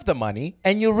you have the money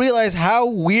and you realize how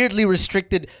weirdly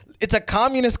restricted. It's a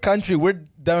communist country. We're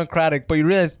democratic, but you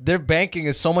realize their banking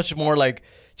is so much more like,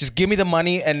 just give me the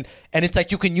money, and it's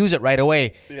like you can use it right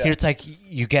away. Yeah. Here it's like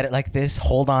you get it like this,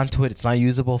 hold on to it. It's not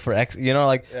usable for X. You know,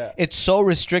 like it's so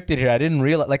restricted here. I didn't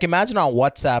realize. Like imagine on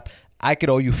WhatsApp, I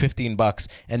could owe you $15,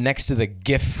 and next to the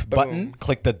GIF button,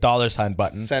 click the $sign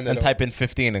button, and type in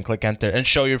 15 and click enter, and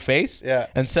show your face,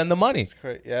 and send the money. That's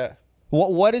great. Yeah.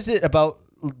 What is it about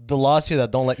the laws here that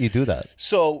don't let you do that?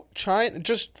 So China,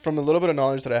 just from a little bit of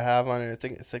knowledge that I have on it, I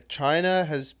think it's like China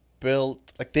has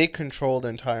built, like they control the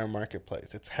entire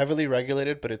marketplace. It's heavily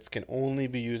regulated, but it can only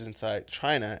be used inside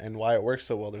China. And why it works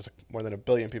so well, there's like more than 1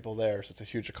 billion people there, so it's a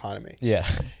huge economy. Yeah.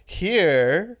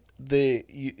 Here,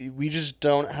 we just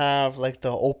don't have like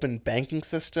the open banking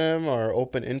system or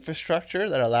open infrastructure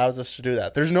that allows us to do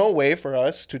that. There's no way for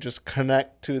us to just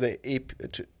connect to the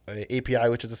API,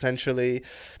 which is essentially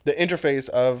the interface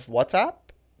of WhatsApp,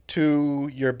 to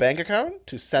your bank account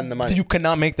to send the money. You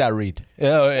cannot make that read.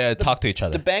 Talk to each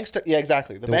other. The banks,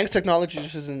 exactly. The bank's technology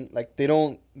just isn't like, they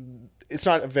don't. it's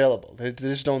not available. They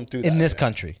just don't do that in this right now.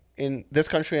 country. In this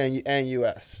country and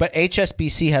U.S. But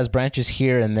HSBC has branches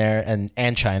here and there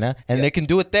and China, and they can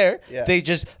do it there. Yeah. They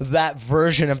just that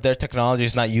version of their technology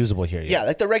is not usable here yet. Yeah,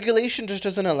 like the regulation just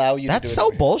doesn't allow you. That's to do so it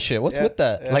over here. bullshit. What's Yeah, with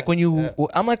that? yeah, Like when you, yeah.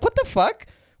 I'm like, what the fuck?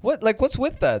 What's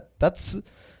with that? That's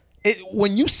it.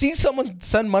 When you see someone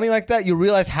send money like that, you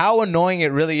realize how annoying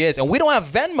it really is. And we don't have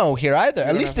Venmo here either.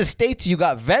 At least the States, you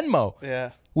got Venmo.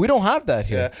 Yeah. We don't have that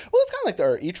here. Yeah. Well, it's kind of like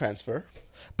our e-transfer.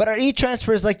 But our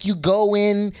e-transfer is like you go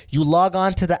in, you log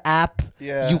on to the app,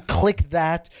 Yeah. you click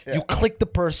that, Yeah. you click the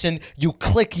person, you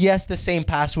click yes, the same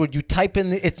password, you type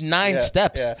in, it's 9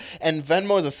 steps. Yeah. And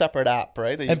Venmo is a separate app,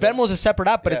 right? that you And can- Venmo's a separate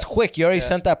app, but Yeah. it's quick. You already Yeah.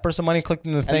 sent that person money, clicked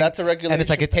in the thing. that's a And it's like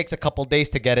regulation it takes a couple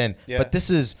days to get in. Yeah. But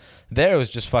there was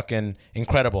just fucking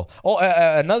incredible. Oh,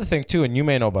 another thing too, and you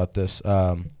may know about this.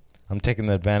 I'm taking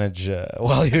the advantage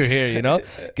while you're here,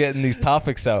 getting these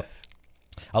topics out.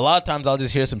 A lot of times I'll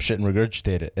just hear some shit and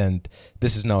regurgitate it, and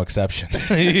this is no exception. But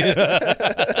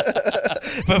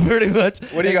pretty much.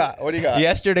 What do you got? What do you got?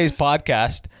 Yesterday's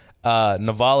podcast,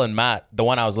 Naval and Matt, the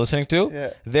one I was listening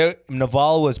to,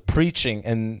 Naval was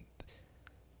preaching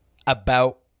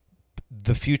about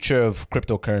the future of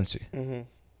cryptocurrency. Mm-hmm.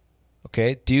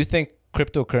 Okay, do you think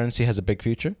cryptocurrency has a big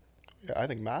future? Yeah, I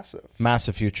think massive.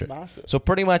 Massive future. Massive. So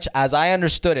pretty much, as I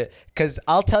understood it, because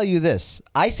I'll tell you this,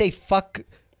 I say fuck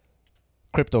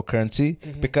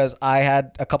cryptocurrency because I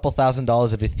had a couple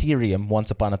 $1,000s of Ethereum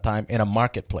once upon a time in a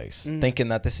marketplace, thinking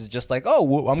that this is just like,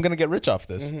 oh, I'm gonna get rich off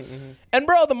this. And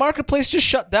bro, the marketplace just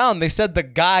shut down. They said the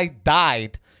guy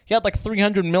died. He had like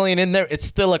 300 million in there. It's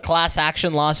still a class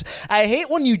action loss. I hate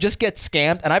when you just get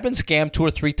scammed, and I've been scammed 2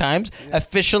 or 3 times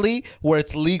officially, where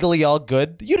it's legally all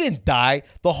good. You didn't die.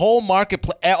 The whole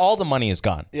marketplace, all the money is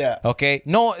gone. Yeah. Okay.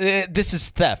 No, this is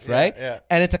theft, right? yeah.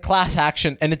 And it's a class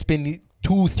action, and it's been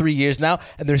 2-3 years now,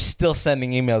 and they're still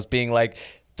sending emails being like,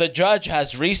 the judge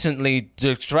has recently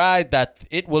decided that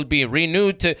it will be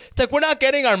renewed to. It's like, we're not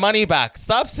getting our money back.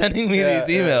 Stop sending me these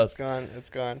emails. It's gone. It's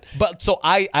gone. But so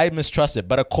I mistrust it.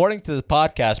 But according to the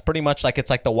podcast, pretty much like it's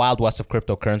like the Wild West of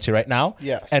cryptocurrency right now.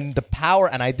 Yes. And the power,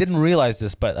 and I didn't realize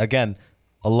this, but again,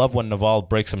 I love when Naval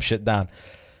breaks some shit down.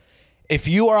 If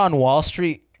you are on Wall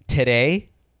Street today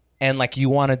and like you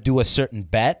want to do a certain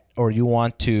bet or you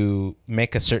want to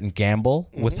make a certain gamble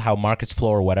with how markets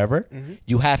flow or whatever,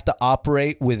 you have to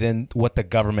operate within what the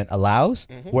government allows.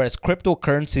 Whereas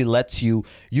cryptocurrency lets you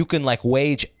can like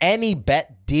wage any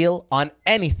bet deal on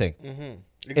anything.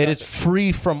 It is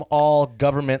free from all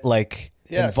government like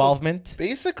involvement. So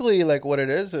basically, like what it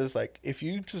is like if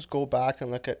you just go back and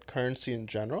look at currency in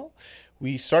general,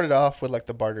 we started off with like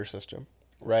the barter system,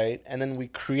 right? And then we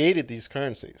created these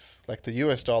currencies. Like the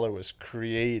US dollar was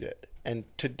created. And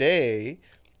today,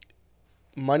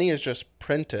 money is just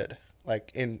printed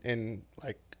like in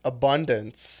like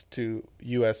abundance to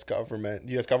US government.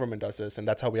 The US government does this, and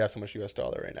that's how we have so much US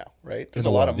dollar right now, right? There's a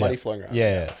lot of money flowing around.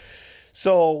 Yeah.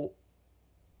 So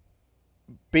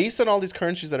based on all these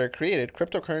currencies that are created,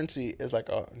 cryptocurrency is like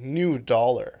a new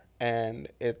dollar, and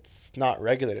it's not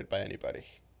regulated by anybody,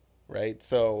 right?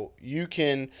 So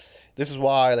this is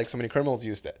why like so many criminals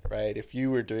used it, right? If you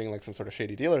were doing like some sort of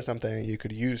shady deal or something, you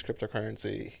could use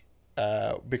cryptocurrency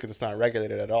because it's not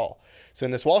regulated at all. So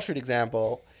in this Wall Street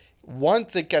example,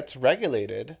 once it gets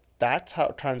regulated, that's how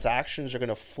transactions are going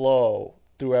to flow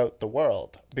throughout the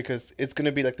world, because it's going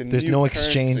to be like There's new no currency.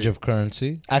 exchange of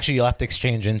currency. Actually, you'll have to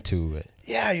exchange into it.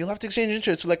 Yeah, you'll have to exchange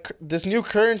into it. So like this new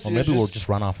currency. Or maybe is we'll just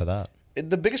run off of that.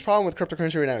 the biggest problem with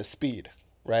cryptocurrency right now is speed,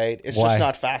 right? It's Why? just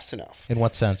not fast enough. In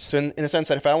what sense? So in a sense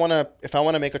that if I want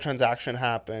to make a transaction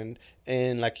happen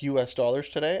in like US dollars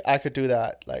today, I could do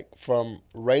that like from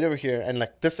right over here. And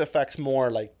like this affects more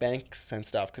like banks and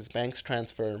stuff, because banks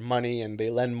transfer money and they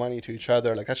lend money to each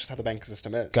other. Like that's just how the banking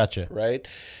system is. Gotcha. Right?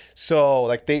 So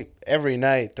like every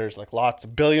night there's like lots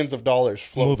of billions of dollars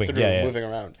flowing through, moving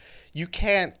around. You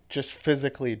can't just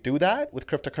physically do that with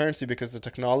cryptocurrency because the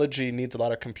technology needs a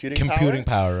lot of computing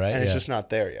power, right? And it's just not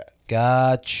there yet.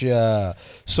 Gotcha.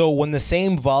 So when the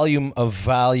same volume of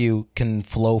value can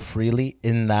flow freely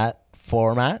in that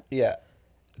format, Yeah.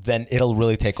 then it'll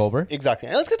really take over. Exactly.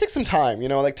 And it's going to take some time. You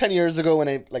know, like 10 years ago when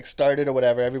it like started or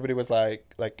whatever, everybody was like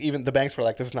even the banks were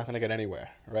like, this is not going to get anywhere,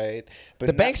 right? But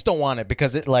The banks don't want it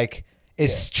because it like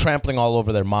is trampling all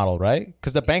over their model, right?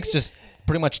 Because the banks just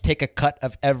pretty much take a cut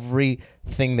of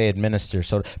everything they administer.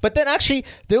 So, but then actually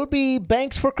there would be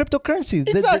banks for cryptocurrency.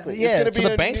 Exactly. It's Yeah. gonna So be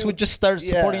the a banks new- would just start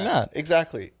supporting that.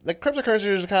 Exactly. Like cryptocurrency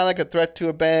is kind of like a threat to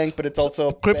a bank, but it's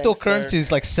also Cryptocurrency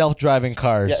is like self-driving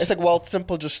cars. Yeah, it's like Wealth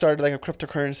Simple just started like a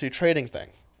cryptocurrency trading thing,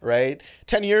 right?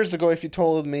 10 years ago, if you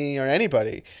told me or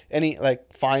anybody, any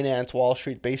like finance, Wall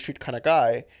Street, Bay Street kind of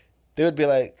guy, they would be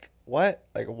like, what?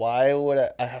 Like, why would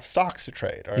I have stocks to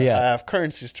trade, or Yeah. I have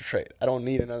currencies to trade? I don't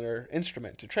need another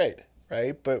instrument to trade,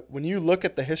 right? But when you look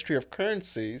at the history of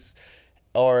currencies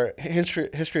or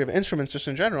history of instruments just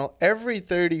in general, every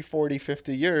 30, 40,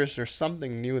 50 years, there's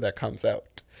something new that comes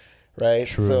out, right?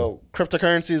 True. So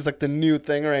cryptocurrency is like the new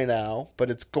thing right now,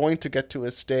 but it's going to get to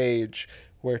a stage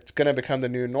where it's going to become the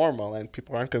new normal, and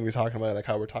people aren't going to be talking about it like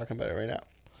how we're talking about it right now.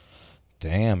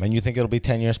 Damn. And you think it'll be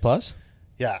 10 years plus?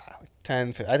 Yeah, like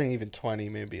 10, I think even 20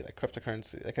 maybe, like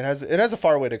cryptocurrency. Like it has a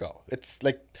far way to go. It's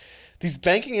like these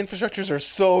banking infrastructures are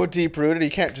so deep rooted, you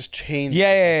can't just change. Yeah,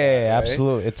 right?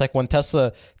 absolutely. It's like when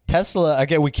Tesla,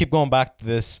 again, we keep going back to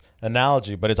this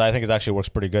analogy, but I think it actually works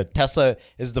pretty good. Tesla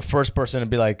is the first person to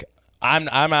be like, I'm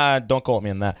don't quote me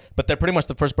on that, but they're pretty much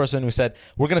the first person who said,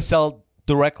 we're going to sell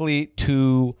directly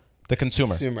to the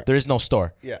consumer. There is no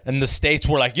store. Yeah. And the states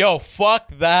were like, yo, fuck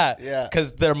that. Yeah.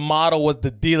 Because their model was the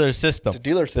dealer system. The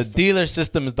dealer system. The dealer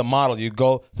system is the model. You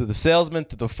go to the salesman,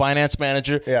 to the finance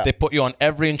manager. Yeah. They put you on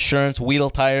every insurance, wheel,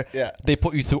 tire. Yeah. They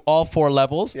put you through all 4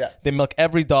 levels. Yeah. They milk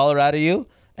every dollar out of you.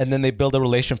 And then they build a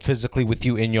relation physically with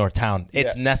you in your town.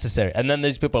 It's necessary. And then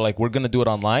there's people are like, we're going to do it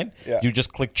online. Yeah. You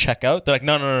just click checkout. They're like,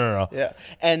 no. Yeah.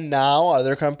 And now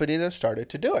other companies have started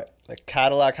to do it. Like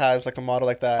Cadillac has like a model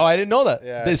like that. Oh, I didn't know that.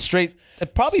 Yeah, It's straight.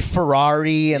 Probably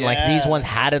Ferrari and like these Yeah. ones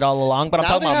had it all along. But I'm Now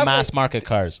talking they about have, mass like- market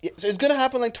cars. So it's going to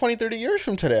happen like 20, 30 years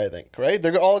from today, I think, right?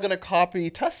 They're all going to copy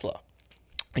Tesla.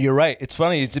 You're right. It's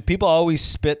funny. People always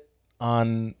spit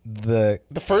on the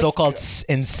first so-called guy.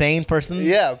 insane person.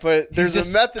 Yeah, but there's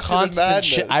Just a method to the constant madness.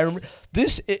 shit. I remember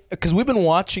this because we've been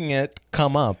watching it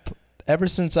come up ever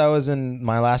since I was in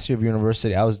my last year of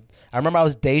university. I remember I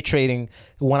was day trading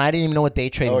when I didn't even know what day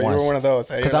trading Oh, was. you were one of those.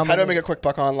 Hey, 'Cause like, I'm how do I like- make a quick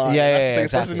buck online? Yeah, That's yeah, the thing,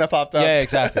 exactly. first thing that popped up. Yeah,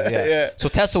 exactly. Yeah. Yeah. So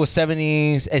Tesla was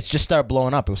 70s. It's just started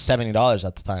blowing up. It was $70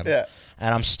 at the time. Yeah.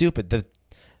 And I'm stupid. The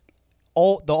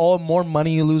more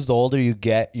money you lose, the older you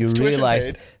get. You It's tuition realize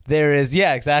paid. there is.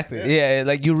 Yeah, exactly. Yeah,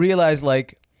 like you realize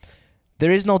like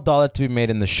there is no dollar to be made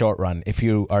in the short run if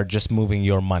you are just moving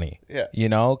your money. Yeah. You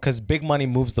know, because big money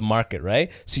moves the market,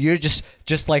 right? So you're just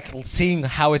like seeing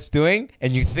how it's doing,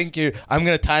 and you think I'm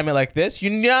gonna time it like this.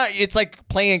 You're not. It's like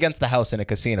playing against the house in a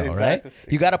casino, Exactly.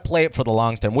 right? You got to play it for the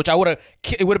long term, which it would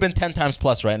have been 10 times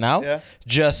plus right now. Yeah.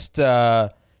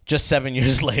 Just 7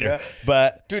 years later. Yeah.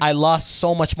 But Dude. I lost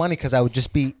so much money because I would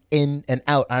just be in and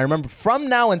out. I remember from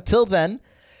now until then,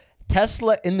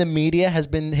 Tesla in the media has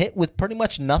been hit with pretty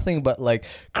much nothing but like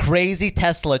crazy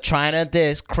Tesla trying to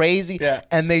this crazy, Yeah.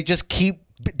 and they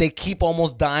keep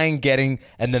almost dying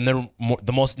and then they're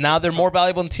now they're more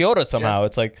valuable than Toyota somehow. Yeah.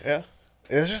 It's like Yeah.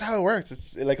 It's just how it works.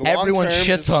 It's like everyone long-term,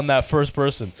 shits just- on that first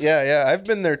person. Yeah. I've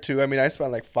been there too. I mean, I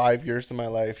spent like 5 years of my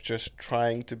life just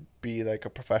trying to be like a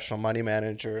professional money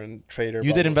manager and trader. You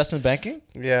did bubble. investment banking?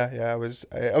 Yeah. I was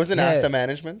in Yeah. asset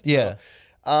management. So, Yeah.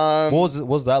 What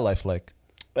was that life like?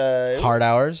 Hard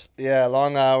hours? Yeah,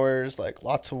 long hours, like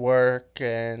lots of work,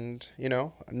 and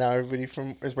now everybody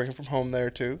is working from home there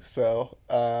too. So,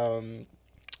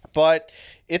 but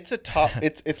it's a top.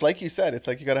 It's like you said. It's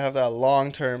like you got to have that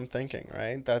long term thinking,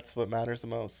 right? That's what matters the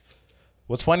most.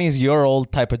 What's funny is your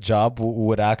old type of job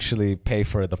would actually pay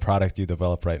for the product you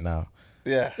develop right now.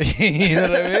 Yeah. You know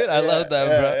what I mean? I love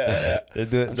that, bro.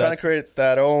 Yeah. I'm trying to create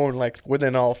that own like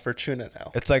within all Fortuna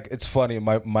now. It's funny.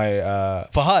 My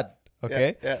Fahad.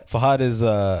 Okay. Yeah. Fahad is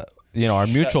our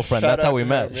mutual friend. shout That's how out we to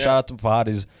met. him, yeah. Shout out to Fahad.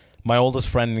 He's my oldest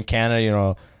friend in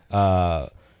Canada.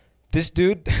 This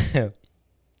dude.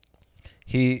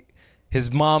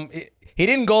 His mom. He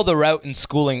didn't go the route in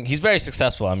schooling. He's very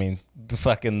successful. I mean, the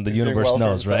He's universe doing well for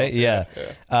knows, himself. right?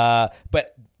 Yeah.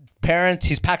 But parents,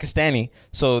 he's Pakistani,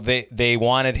 so they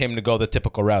wanted him to go the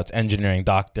typical routes: engineering,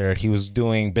 doctor. He was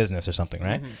doing business or something,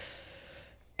 right?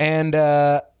 And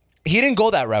he didn't go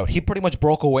that route. He pretty much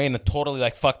broke away in a totally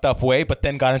like fucked up way, but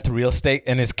then got into real estate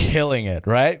and is killing it,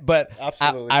 right? But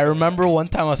Absolutely. I remember one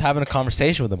time I was having a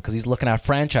conversation with him because he's looking at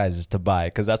franchises to buy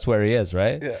because that's where he is,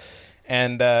 right? Yeah.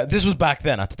 And this was back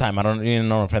then at the time. I don't even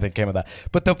know if anything came of that.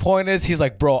 But the point is, he's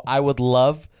like, bro, I would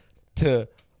love to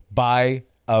buy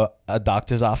a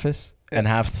doctor's office and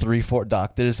have 3-4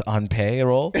 doctors on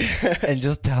payroll and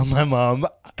just tell my mom,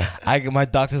 my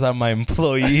doctors are my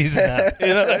employees now. You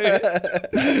know what I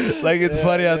mean? Like, it's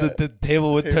funny how the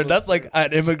table would turn. That's like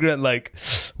an immigrant, like,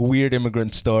 weird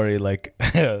immigrant story. Like,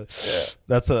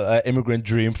 that's an immigrant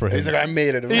dream for him. He's like, I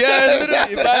made it. Yeah,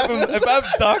 literally. If I have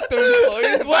doctor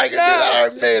employees, what I can do now?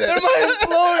 that, I made it. They're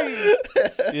my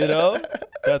employees. You know?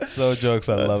 That's so jokes.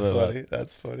 I love it. Funny. Man.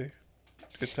 That's funny.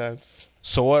 Good times.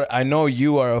 So what? I know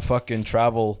you are a fucking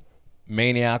travel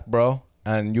maniac, bro,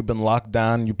 and you've been locked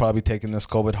down. You're probably taking this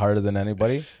COVID harder than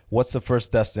anybody. What's the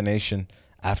first destination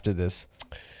after this?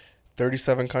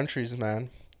 37 countries, man.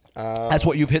 That's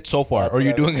what you've hit so far. That's Or what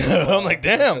you're I've doing hit so far. I'm like,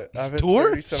 damn. I've hit Tour?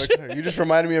 37 countries. You just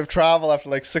reminded me of travel after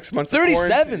like 6 months. 37. Of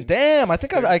quarantine. Damn. I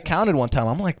think I counted one time.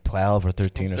 I'm like 12 or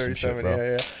 13 or some 37. shit, bro.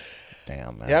 Yeah.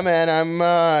 Damn, man. Yeah, man. I'm.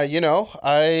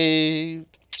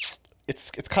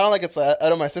 It's kind of like it's out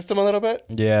of my system a little bit.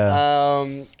 Yeah.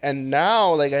 And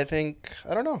now, like, I think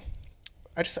I don't know.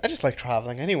 I just like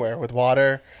traveling anywhere with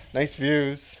water, nice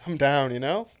views. I'm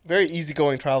down. Very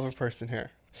easygoing traveling person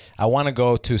here. I want to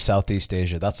go to Southeast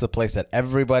Asia. That's the place that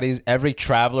every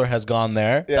traveler has gone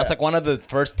there. Yeah. That's like one of the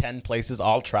first 10 places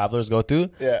all travelers go to.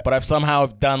 Yeah. But I've somehow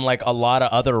done like a lot of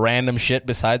other random shit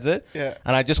besides it. Yeah.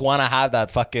 And I just want to have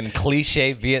that fucking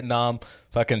cliche Vietnam,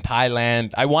 fucking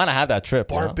Thailand. I want to have that trip.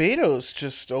 Barbados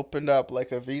just opened up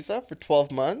like a visa for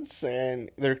 12 months,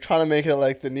 and they're trying to make it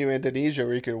like the new Indonesia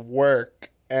where you could work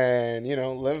and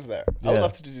live there. I would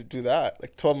love to do that.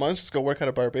 Like 12 months, just go work out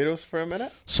of Barbados for a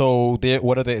minute. So they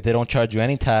don't charge you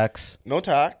any tax. No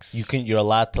tax. You're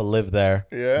allowed to live there.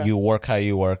 Yeah. You work how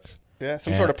you work. Yeah,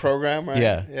 some sort of program, right?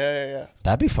 Yeah. Yeah.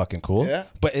 That'd be fucking cool. Yeah.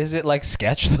 But is it like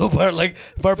sketch though? But like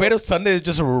Barbados Sunday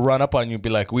just run up on you and be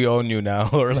like, we own you now,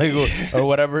 or like or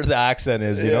whatever the accent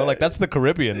is, you know? Like that's the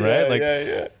Caribbean, right? Like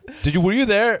Yeah. were you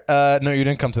there? No, you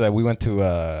didn't come to that. We went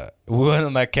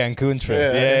on that Cancun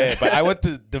trip. Yeah. But I went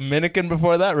to Dominican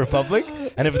before that, Republic.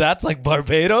 And if that's like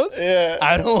Barbados,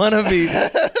 I don't want to be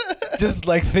just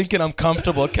like thinking I'm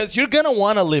comfortable, because you're gonna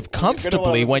want to live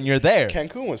comfortably when you're there.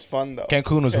 Cancun was fun though.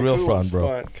 Cancun was real fun,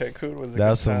 bro. Cancun was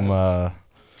That's good time. some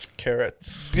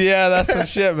Carrots. yeah, that's some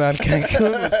shit, man.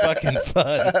 Cancun was fucking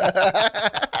fun.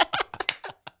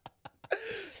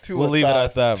 We'll leave it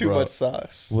at that, Too bro. much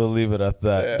sauce. We'll leave it at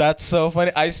that. Yeah. That's so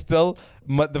funny.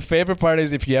 The favorite part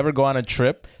is if you ever go on a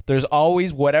trip, there's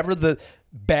always whatever the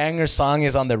banger song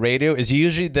is on the radio is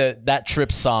usually that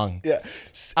trip song. Yeah.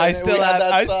 I still have.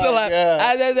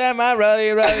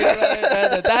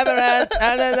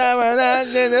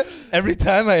 Every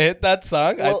time I hit that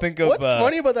song, I think of. What's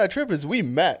funny about that trip is we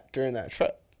met during that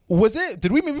trip.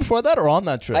 Did we meet before that or on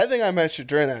that trip? I think I met you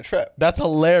during that trip. That's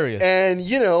hilarious. And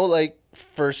like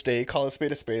first day, call a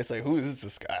spade a spade. It's like, who is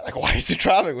this guy? Like, why is he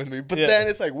traveling with me? But then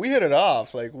it's like we hit it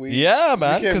off. Like yeah,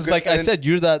 man. became Because good like I friends. said,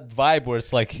 you're that vibe where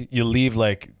it's like you leave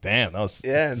like, damn, that was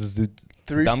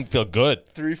don't feel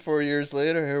good. 3-4 years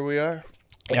later, here we are.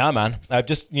 Yeah, man. I've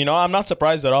just I'm not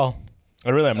surprised at all. I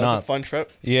really am That was not. a fun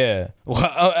trip. Yeah.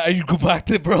 Well, you go back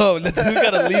to bro. We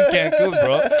gotta leave Cancun,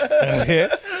 bro. Okay.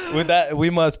 With that,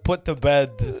 we must put to bed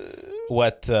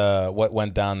what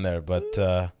went down there.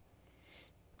 But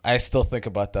I still think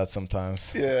about that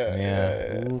sometimes.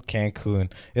 Yeah. Ooh,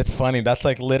 Cancun. It's funny. That's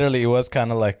like literally. It was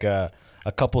kind of like a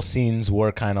couple scenes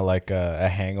were kind of like a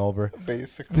hangover.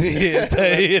 Basically.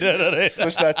 Yeah. You know what I mean?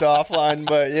 Switch that to offline,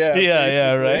 but yeah.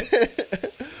 Yeah, basically.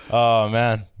 Oh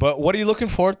man! But what are you looking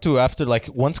forward to after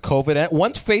once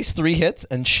once phase 3 hits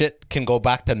and shit can go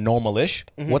back to normal-ish?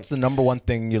 Mm-hmm. What's the number one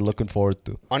thing you're looking forward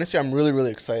to? Honestly, I'm really,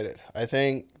 really excited. I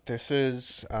think this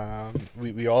is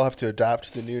we all have to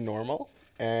adapt to the new normal,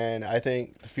 and I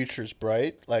think the future is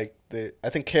bright. I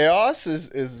think chaos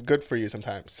is good for you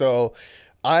sometimes. So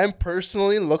I'm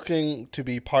personally looking to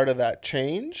be part of that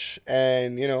change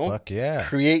and Fuck yeah.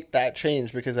 create that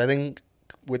change, because I think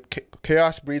with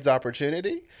chaos breeds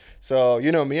opportunity. So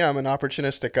me, I'm an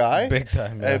opportunistic guy. Big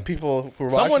time, yeah. People who are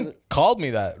Someone watching, called me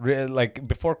that like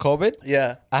before COVID.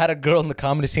 yeah, I had a girl in the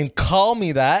comedy scene call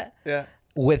me that yeah.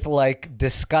 with like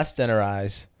disgust in her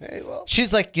eyes. Hey, well,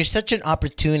 She's like, "You're such an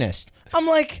opportunist." I'm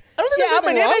like, I don't think "Yeah, there's I'm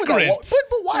an anything wrong with that. immigrant."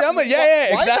 But why?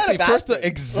 Yeah, why is that exactly. a bad First, thing?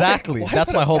 exactly. Why is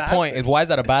That's that my a whole bad point. thing? Why is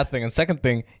that a bad thing? And second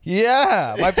thing,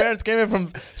 yeah, my parents came in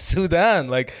from Sudan.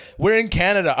 Like, we're in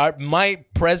Canada. My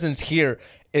presence here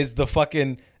is the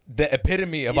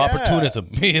epitome of Yeah, opportunism.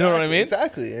 You know what I mean?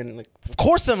 Exactly. And Of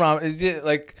course, I'm wrong.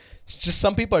 Like, it's just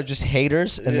some people are just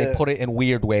haters and they Yeah. put it in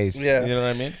weird ways. Yeah. You know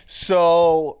what I mean?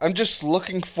 so I'm just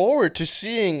looking forward to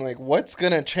seeing what's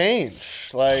gonna change.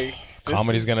 This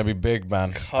Comedy's is- gonna be big,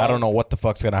 man. I don't know what the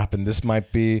fuck's gonna happen. This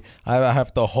might be. I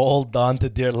have to hold on to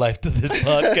dear life to this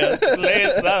podcast.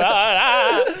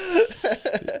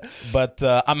 But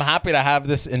I'm happy to have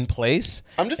this in place.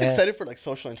 I'm just excited for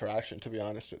social interaction. To be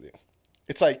honest with you,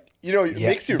 it's it Yeah.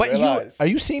 makes you But realize. are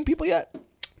you seeing people yet?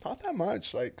 Not that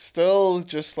much. Still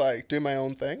just doing my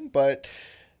own thing, but.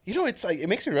 It's it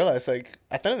makes you realize at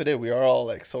the end of the day we are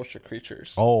all social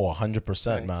creatures. Oh,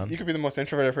 100%, man. You could be the most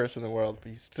introverted person in the world,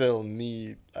 but you still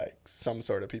need some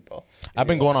sort of people. I've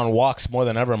been going on walks more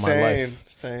than ever in my life.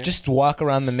 Same. Just walk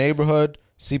around the neighborhood,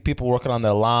 see people working on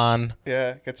their lawn.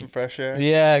 get some fresh air.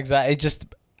 Yeah, exactly.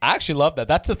 I actually love that.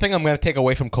 That's the thing I'm going to take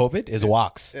away from COVID is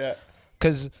walks. Yeah.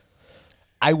 Because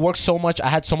I worked so much. I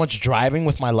had so much driving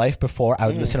with my life before. I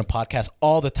would listen to podcasts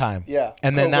all the time. Yeah.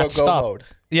 And then that Go stopped. mode.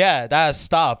 Yeah, that has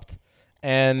stopped.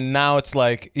 And now it's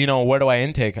like, where do I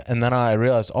intake? And then I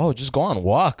realized, just go on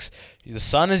walks. The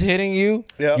sun is hitting you.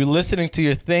 Yep. You're listening to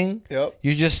your thing. Yep.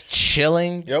 You're just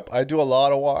chilling. Yep. I do a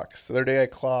lot of walks. The other day I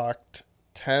clocked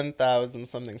 10,000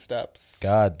 something steps.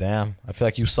 God damn. I feel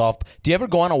like you solved. Do you ever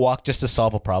go on a walk just to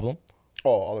solve a problem? Oh,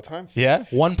 all the time. Yeah?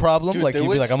 One problem? Dude, like there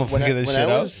you'd be like, I'm going to figure this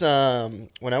shit out?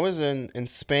 When I was in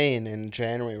Spain in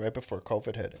January, right before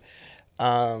COVID hit,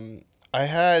 I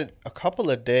had a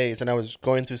couple of days and I was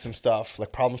going through some stuff,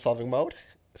 like problem solving mode.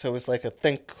 So it was like a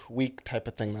think week type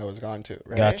of thing that I was gone to,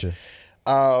 right? Gotcha.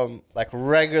 Like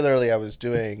regularly I was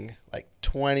doing like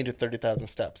 20 to 30,000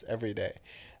 steps every day.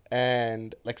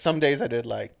 And like some days I did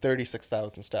like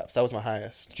 36,000 steps. That was my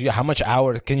highest. Gee, how much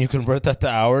hours? Can you convert that to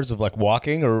hours of like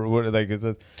walking or what? Like, is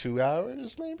it 2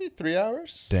 hours, maybe 3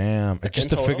 hours. Damn. Like Just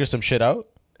in to total? figure some shit out?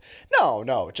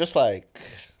 No, just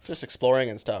exploring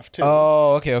and stuff too.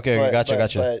 Oh, okay.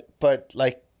 Gotcha. But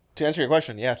like to answer your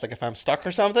question, yes, like if I'm stuck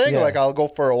or something, Yeah. like I'll go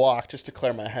for a walk just to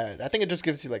clear my head. I think it just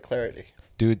gives you like clarity.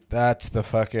 Dude, that's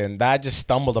I just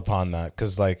stumbled upon that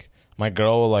because like my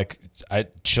girl, like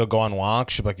she'll go on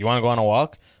walks. She'll be like, you want to go on a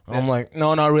walk? I'm like,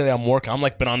 no, not really. I'm working. I'm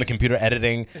like been on the computer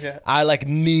editing. Yeah. I like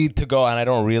need to go and I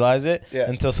don't realize it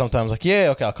until sometimes like, yeah,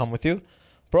 okay, I'll come with you.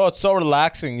 Bro, it's so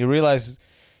relaxing. You realize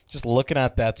just looking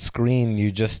at that screen,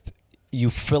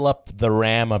 you fill up the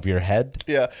RAM of your head.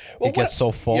 Yeah, It gets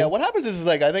so full. Yeah, what happens is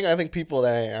like I think people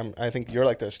that I think you're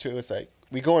like this too. It's like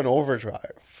we go in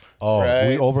overdrive. Oh, right?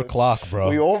 we So overclock, bro.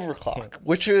 We overclock,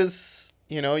 which is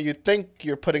you think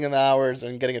you're putting in the hours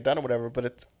and getting it done or whatever, but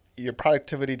it's your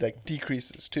productivity like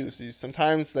decreases too. So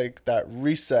sometimes like that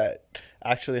reset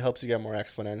actually helps you get more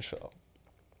exponential.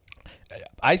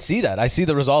 I see that. I see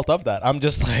the result of that. I'm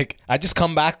just like, I just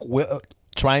come back with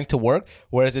trying to work,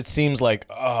 whereas it seems like,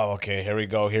 oh, okay, here we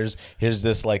go. Here's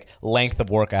this like length of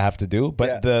work I have to do.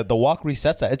 But the walk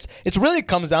resets that. It's really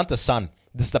comes down to sun.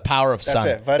 This is the power of sun.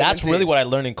 it. Vitamin That's D. really what I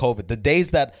learned in COVID. The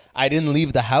days that I didn't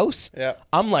leave the house,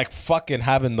 I'm like fucking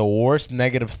having the worst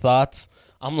negative thoughts.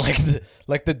 I'm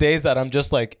like the days that I'm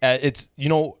just like it's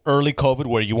early COVID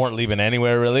where you weren't leaving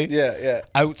anywhere really. Yeah.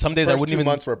 Some days I wouldn't even.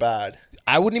 Months were bad.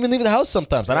 I wouldn't even leave the house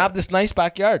sometimes. And I have this nice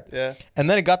backyard. Yeah. And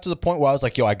then it got to the point where I was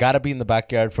like, yo, I got to be in the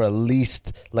backyard for at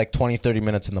least like 20, 30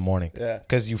 minutes in the morning. Yeah.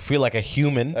 Because you feel like a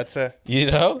human. That's it.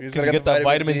 Because you get that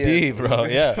vitamin D, bro.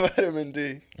 Yeah. Vitamin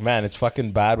D. Man, it's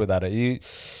fucking bad without it.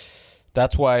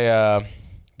 That's why,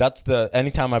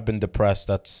 anytime I've been depressed,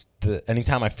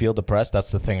 anytime I feel depressed,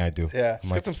 that's the thing I do. Yeah. I'm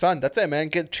like, Get some sun. That's it, man.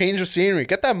 Change the scenery.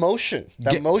 Get that motion.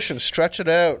 Motion. Stretch it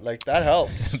out. Like that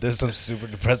helps. there's some super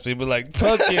depressed people like,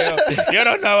 fuck you. You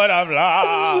don't know what I'm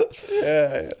like.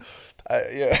 Yeah.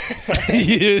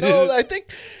 No, I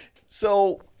think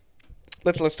so.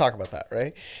 Let's talk about that,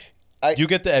 right?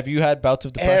 Have you had bouts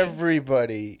of depression?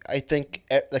 Everybody, I think,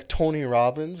 like Tony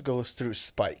Robbins goes through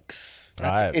spikes.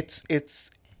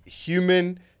 It's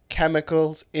human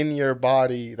chemicals in your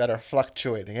body that are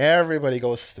fluctuating. Everybody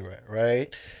goes through it, right?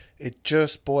 It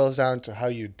just boils down to how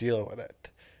you deal with it.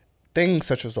 Things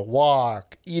such as a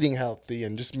walk, eating healthy,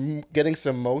 and just getting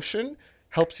some motion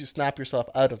helps you snap yourself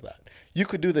out of that. You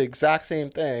could do the exact same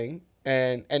thing,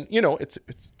 and it's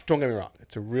don't get me wrong,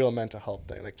 it's a real mental health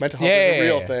thing. Like mental health is a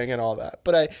real thing and all that.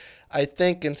 But I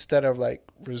think instead of like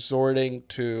resorting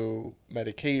to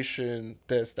medication,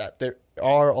 that there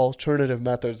are alternative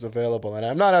methods available. And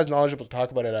I'm not as knowledgeable to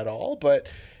talk about it at all, but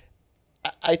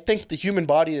I think the human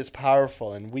body is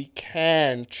powerful and we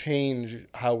can change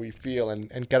how we feel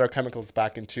and get our chemicals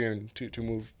back in tune to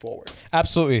move forward.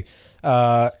 Absolutely.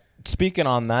 Speaking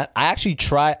on that,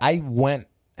 I went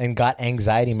and got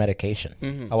anxiety medication.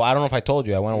 Mm-hmm. I don't know if I told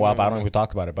you. I went a while, but I don't know if we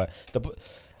talked about it. But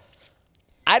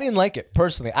I didn't like it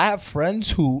personally. I have friends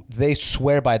who they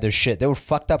swear by their shit. They were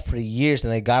fucked up for years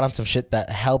and they got on some shit that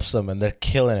helps them and they're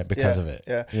killing it because of it.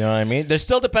 Yeah. You know what I mean? They're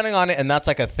still depending on it and that's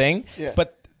like a thing. Yeah.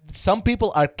 But some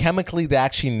people are chemically, they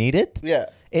actually need it. Yeah.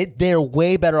 They're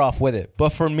way better off with it.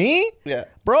 But for me,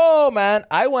 bro, man,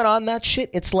 I went on that shit.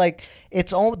 It's like,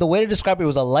 the way to describe it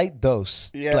was a light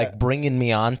dose. Yeah. Like bringing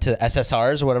me on to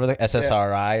SSRs or whatever, the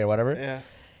SSRI or whatever. Yeah.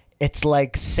 It's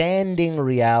like sanding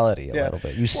reality a little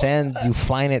bit. You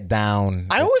fine it down.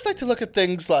 I always like to look at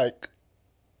things like,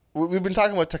 we've been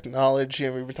talking about technology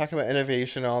and we've been talking about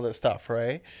innovation and all this stuff,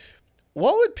 right?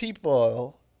 What would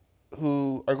people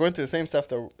who are going through the same stuff,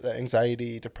 the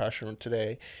anxiety, depression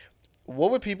today,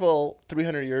 what would people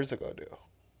 300 years ago do?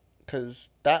 Because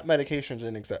that medication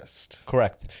didn't exist.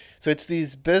 Correct. So it's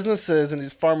these businesses and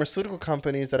these pharmaceutical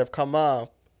companies that have come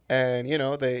up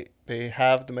and they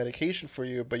have the medication for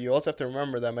you, but you also have to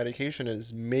remember that medication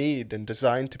is made and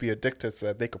designed to be addictive so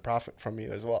that they could profit from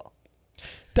you as well.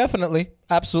 Definitely,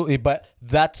 absolutely, but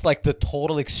that's like the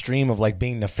total extreme of like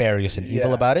being nefarious and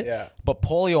evil about it. Yeah. But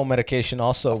polio medication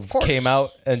also course. came out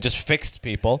and just fixed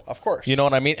people. Of course. You know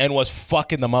what I mean? And was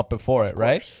fucking them up before it,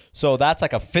 right? So that's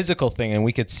like a physical thing and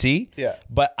we could see. Yeah.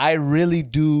 But I really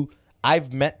do.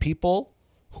 I've met people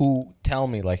who tell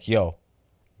me like, yo,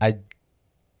 I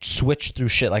switch through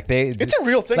shit. Like It's a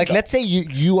real thing, Like though. let's say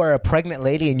you are a pregnant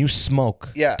lady and you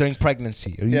smoke during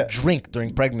pregnancy or you Yeah. drink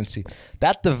during pregnancy.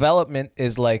 That development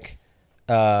is like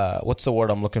what's the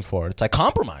word I'm looking for? It's like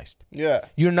compromised. Yeah.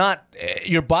 You're not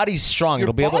your body's strong. Your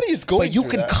It'll be body's going but you through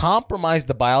can that. compromise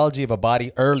the biology of a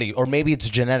body early, or maybe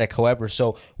it's genetic, however.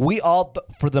 So we all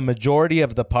for the majority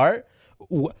of the part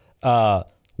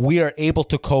we are able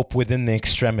to cope within the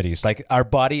extremities. Like our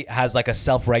body has like a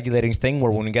self-regulating thing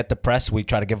where when we get depressed, we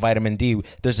try to get vitamin D.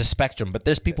 There's a spectrum, but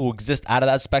there's people who exist out of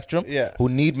that spectrum who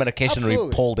need medication to be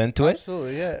pulled into it.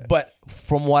 Absolutely, yeah. But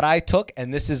from what I took,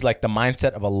 and this is like the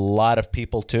mindset of a lot of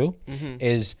people too,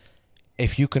 is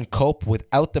if you can cope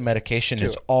without the medication,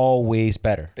 it's always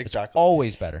better. Exactly. It's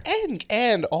always better.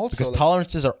 And also Because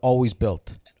tolerances are always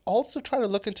built. also try to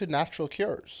look into natural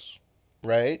cures,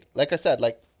 right? Like I said,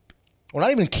 like Well,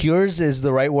 not even cures is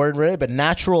the right word, really, but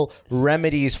natural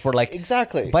remedies for like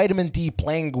Exactly. vitamin D.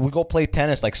 We go play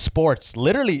tennis, like sports.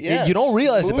 Literally, Yes, you don't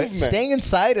realize it, movement. but staying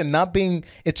inside and not being,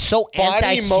 it's so Body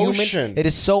anti-human. motion. It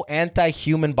is so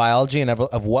anti-human biology and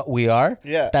of what we are.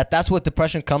 Yeah. That's what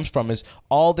depression comes from, is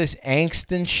all this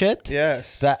angst and shit.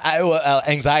 Yes. That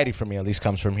anxiety for me at least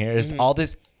comes from here, is all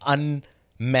this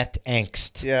unmet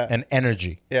angst and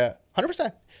energy. Yeah,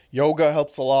 100%. Yoga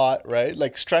helps a lot, right?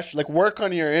 Like stretch, like work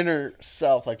on your inner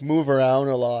self, like move around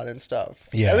a lot and stuff.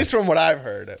 Yeah. At least from what I've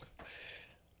heard.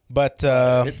 But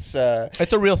It's a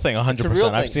real thing, 100%. real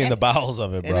I've thing. seen And- the bowels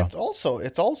of it, bro. And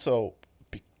it's also,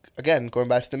 again, going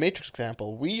back to the Matrix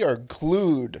example, we are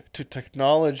glued to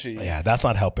technology. Yeah, that's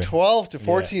not helping. 12 to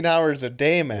 14 hours a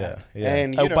day, man. Yeah.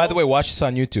 And By the way, watch this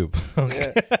on YouTube.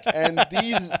 and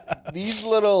these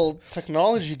little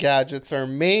technology gadgets are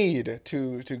made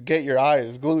to get your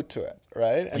eyes glued to it,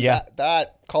 right? And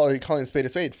that calling a spade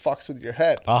fucks with your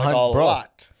head like a bro.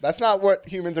 lot. That's not what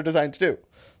humans are designed to do.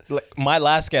 Like, my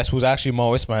last guest was actually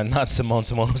Mo Ismail, not Simone.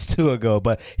 Simone was 2 ago,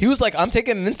 but he was like, "I'm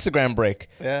taking an Instagram break."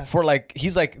 Yeah. For like,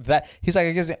 he's like that. He's like,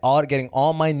 I guess getting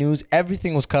all my news,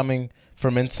 everything was coming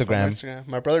from Instagram.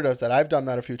 My brother does that. I've done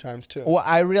that a few times too. Well,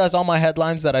 I realized all my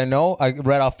headlines that I know, I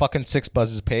read off fucking Six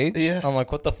Buzz's page. Yeah. I'm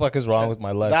like, what the fuck is wrong with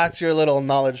my life? That's your little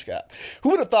knowledge gap.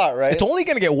 Who would have thought, right? It's only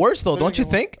gonna get worse though, don't you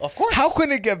think? Of course. How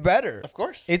can it get better? Of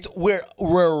course. It's we're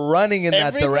running in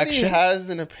that Everybody direction. has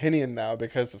an opinion now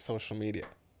because of social media.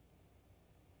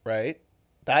 Right?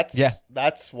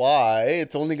 That's why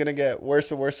it's only going to get worse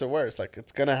and worse and worse. Like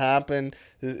it's going to happen.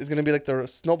 It's going to be like the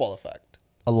snowball effect.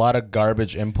 A lot of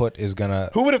garbage input is gonna.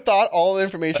 Who would have thought all the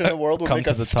information in the world would Come make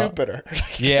to us the top. stupider?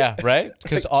 Yeah, right?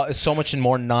 Because so much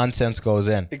more nonsense goes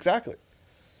in. Exactly.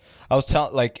 I was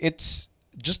telling, like, it's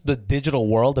just the digital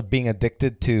world of being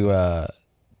addicted to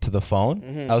the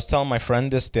phone. I was telling my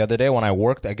friend this the other day when I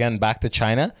worked, again, back to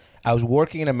China. I was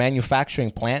working in a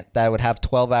manufacturing plant that would have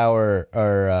 12-hour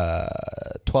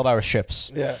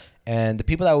shifts. Yeah. And the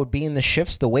people that would be in the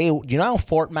shifts, the way, you know how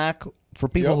Fort Mac, for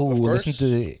people who Of course. listen to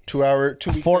the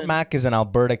 2 weeks Fort in. Mac is in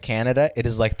Alberta, Canada. It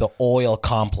is like the oil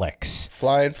complex.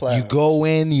 Flying flag. You go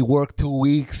in, you work 2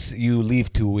 weeks, you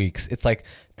leave 2 weeks. It's like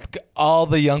all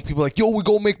the young people are like, yo, we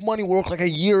go make money, work like a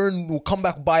year, and we'll come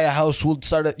back, buy a house, we'll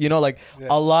start it. You know, like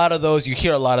a lot of those, you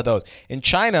hear a lot of those. In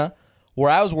China, where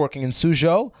I was working in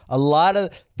Suzhou, a lot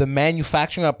of the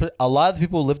manufacturing, a lot of the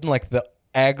people who lived in like the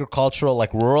agricultural,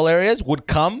 like rural areas would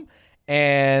come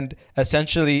and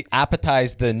essentially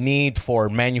appetize the need for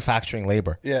manufacturing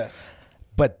labor. Yeah.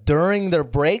 But during their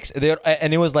breaks, and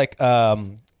it was like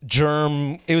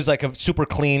it was like a super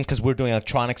clean because we're doing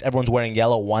electronics. Everyone's wearing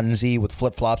yellow onesie with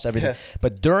flip flops, everything. Yeah.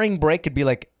 But during break, it'd be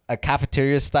like a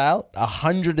cafeteria style.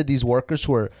 100 of these workers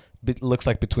who are looks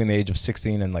like between the age of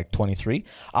 16 and like 23.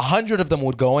 100 of them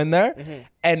would go in there,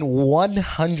 and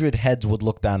 100 heads would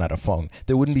look down at a phone.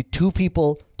 There wouldn't be 2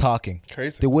 people talking.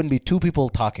 Crazy. There wouldn't be 2 people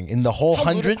talking in the whole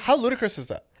 100. How ludicrous is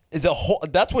that?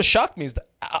 That's what shocked me is that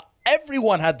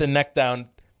everyone had the neck down.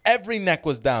 Every neck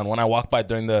was down when I walked by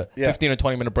during the 15 or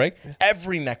 20 minute break.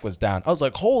 Every neck was down. I was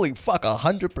like, holy fuck,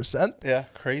 100%? Yeah,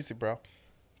 crazy, bro.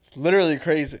 It's literally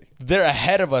crazy. They're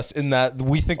ahead of us in that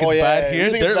we think it's Oh, yeah, bad yeah. here. We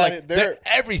think They're it's like, bad. They're-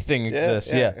 everything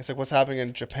exists. Yeah. It's like what's happening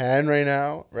in Japan right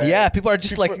now, right? Yeah, people are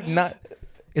just like not.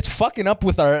 it's fucking up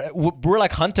with we're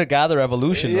like hunter-gatherer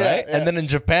evolution, Yeah, right? yeah. And then in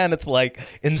Japan, it's like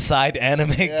inside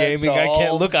anime gaming. I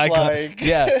can't look. dolls, like-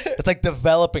 Yeah, it's like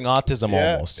developing autism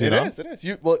almost. You know? It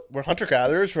is. Well, we're hunter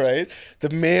gatherers, right? The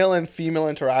male and female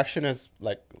interaction is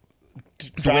like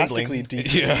drastically Dwindling.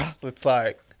 decreased. It's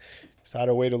like, is that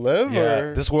a way to live? Yeah,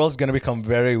 Or this world's gonna become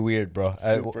very weird, bro.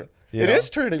 super? You It know? is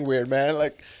turning weird, man.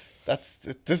 Like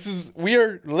we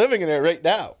are living in it right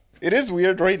now. It is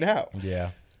weird right now.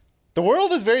 Yeah. The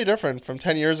world is very different from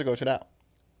 10 years ago to now.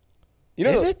 You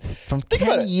know, Is it from think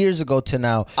about 10 it. years ago to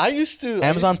now? I used to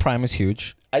Amazon Prime is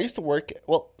huge. I used to work.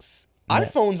 Well,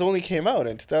 iPhones only came out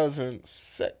in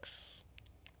 2006.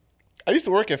 I used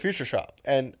to work at Future Shop,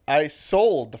 and I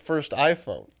sold the first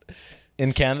iPhone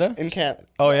In Canada? in Canada.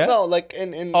 Oh, yeah? No, like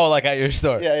in Oh, like at your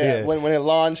store. yeah. When it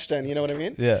launched, and you know what I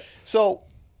mean. Yeah. So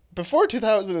before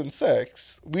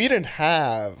 2006, we didn't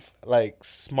have like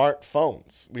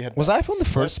smartphones. We had Was iPhone the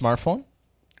first smartphone?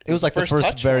 It was like the first first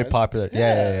touch very one. popular.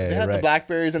 Yeah. They had right. the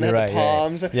Blackberries and they You're had the right,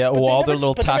 Palms. Yeah, But well, they all their never-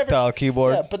 little but they never- tactile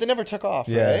keyboard. Yeah, but they never took off,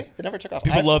 Yeah. right? They never took off.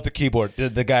 People love the keyboard.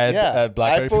 The guy at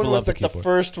BlackBerry, iPhone people was love the like the keyboard.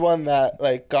 first one that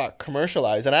like got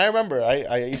commercialized, and I remember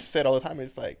I used to say it all the time.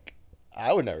 It's like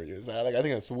I would never use that. Like I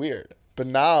think that's weird. But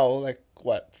now, like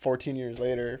what, 14 years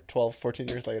later, 12, 14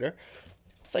 years later,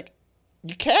 it's like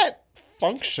you can't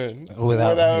function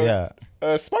Without- yeah.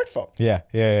 a smartphone,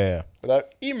 Yeah.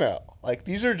 without email. Like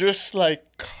these are just like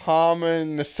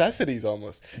common necessities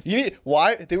almost. You need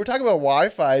why they were talking about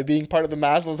Wi-Fi being part of the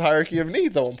Maslow's hierarchy of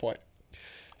needs at one point.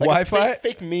 Like a Wi-Fi?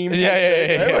 fake meme.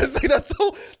 Yeah, yeah. I was like, that's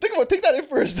so. Take that in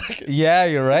for a second. Yeah,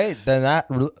 you're right. Then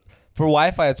for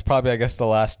Wi-Fi, it's probably, I guess, the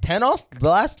last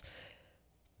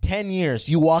 10 years,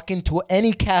 you walk into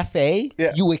any cafe,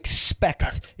 Yeah. you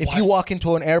expect. If you walk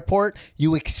into an airport,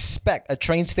 you expect a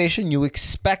train station. You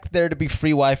expect there to be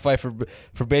free Wi-Fi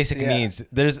for basic Yeah. needs.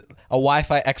 There's a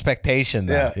Wi-Fi expectation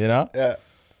now. Yeah, You know, Yeah,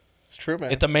 it's true,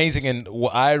 man. it's amazing. And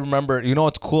I remember, you know,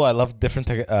 what's cool. I love different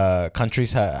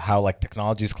countries how like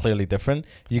technology is clearly different.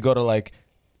 You go to like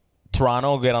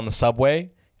Toronto, get on the subway,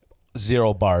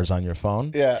 0 bars on your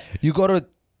phone. Yeah. You go to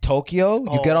Tokyo,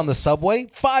 you get on the subway,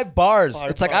 5 bars.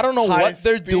 5 It's like I don't know bars. what High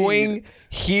they're speed. doing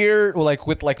here, like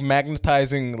with like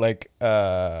magnetizing, like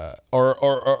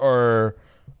or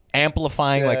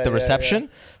amplifying like the Yeah, reception.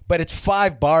 But it's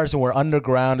 5 bars and we're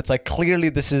underground. It's like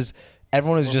clearly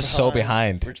everyone is just so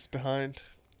behind. We're just behind.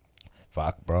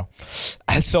 Fuck, bro.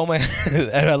 And so many,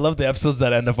 and I love the episodes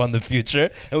that end up on the future,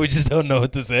 and we just don't know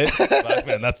what to say. Fuck,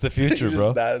 man, that's the future, Just-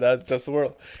 bro. that's the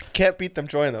world. Can't beat them,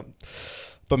 join them.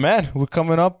 But man, we're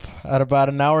coming up at about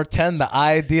an hour 10, the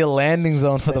ideal landing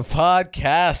zone for the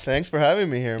podcast. Thanks for having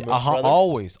me here, brother.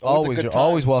 Always. a good You're time.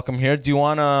 always welcome here. Do you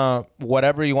want to,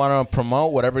 whatever you want to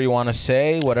promote, whatever you want to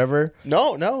say, whatever?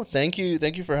 No. Thank you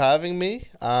for having me.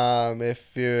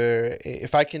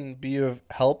 If I can be of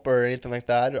help or anything like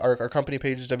that, our company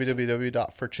page is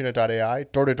www.fortuna.ai.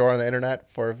 Door to door on the internet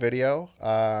for a video.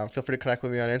 Feel free to connect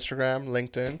with me on Instagram,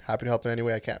 LinkedIn. Happy to help in any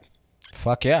way I can.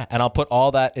 Fuck yeah. And I'll put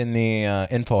all that in the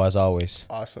info as always.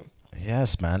 Awesome.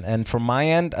 Yes, man. And from my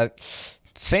end,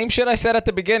 same shit I said at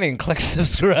the beginning. Click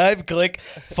subscribe, click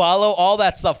follow, all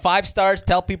that stuff. 5 stars,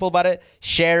 tell people about it,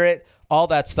 share it, all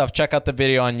that stuff. Check out the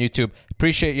video on YouTube.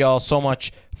 Appreciate y'all so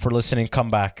much for listening.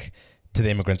 Come back to the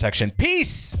immigrant section.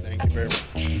 Peace. Thank you very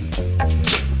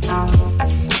much.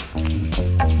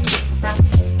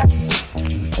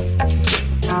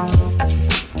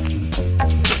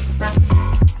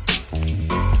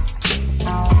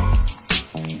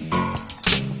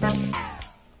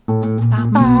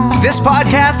 This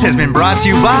podcast has been brought to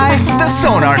you by the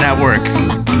Sonar Network.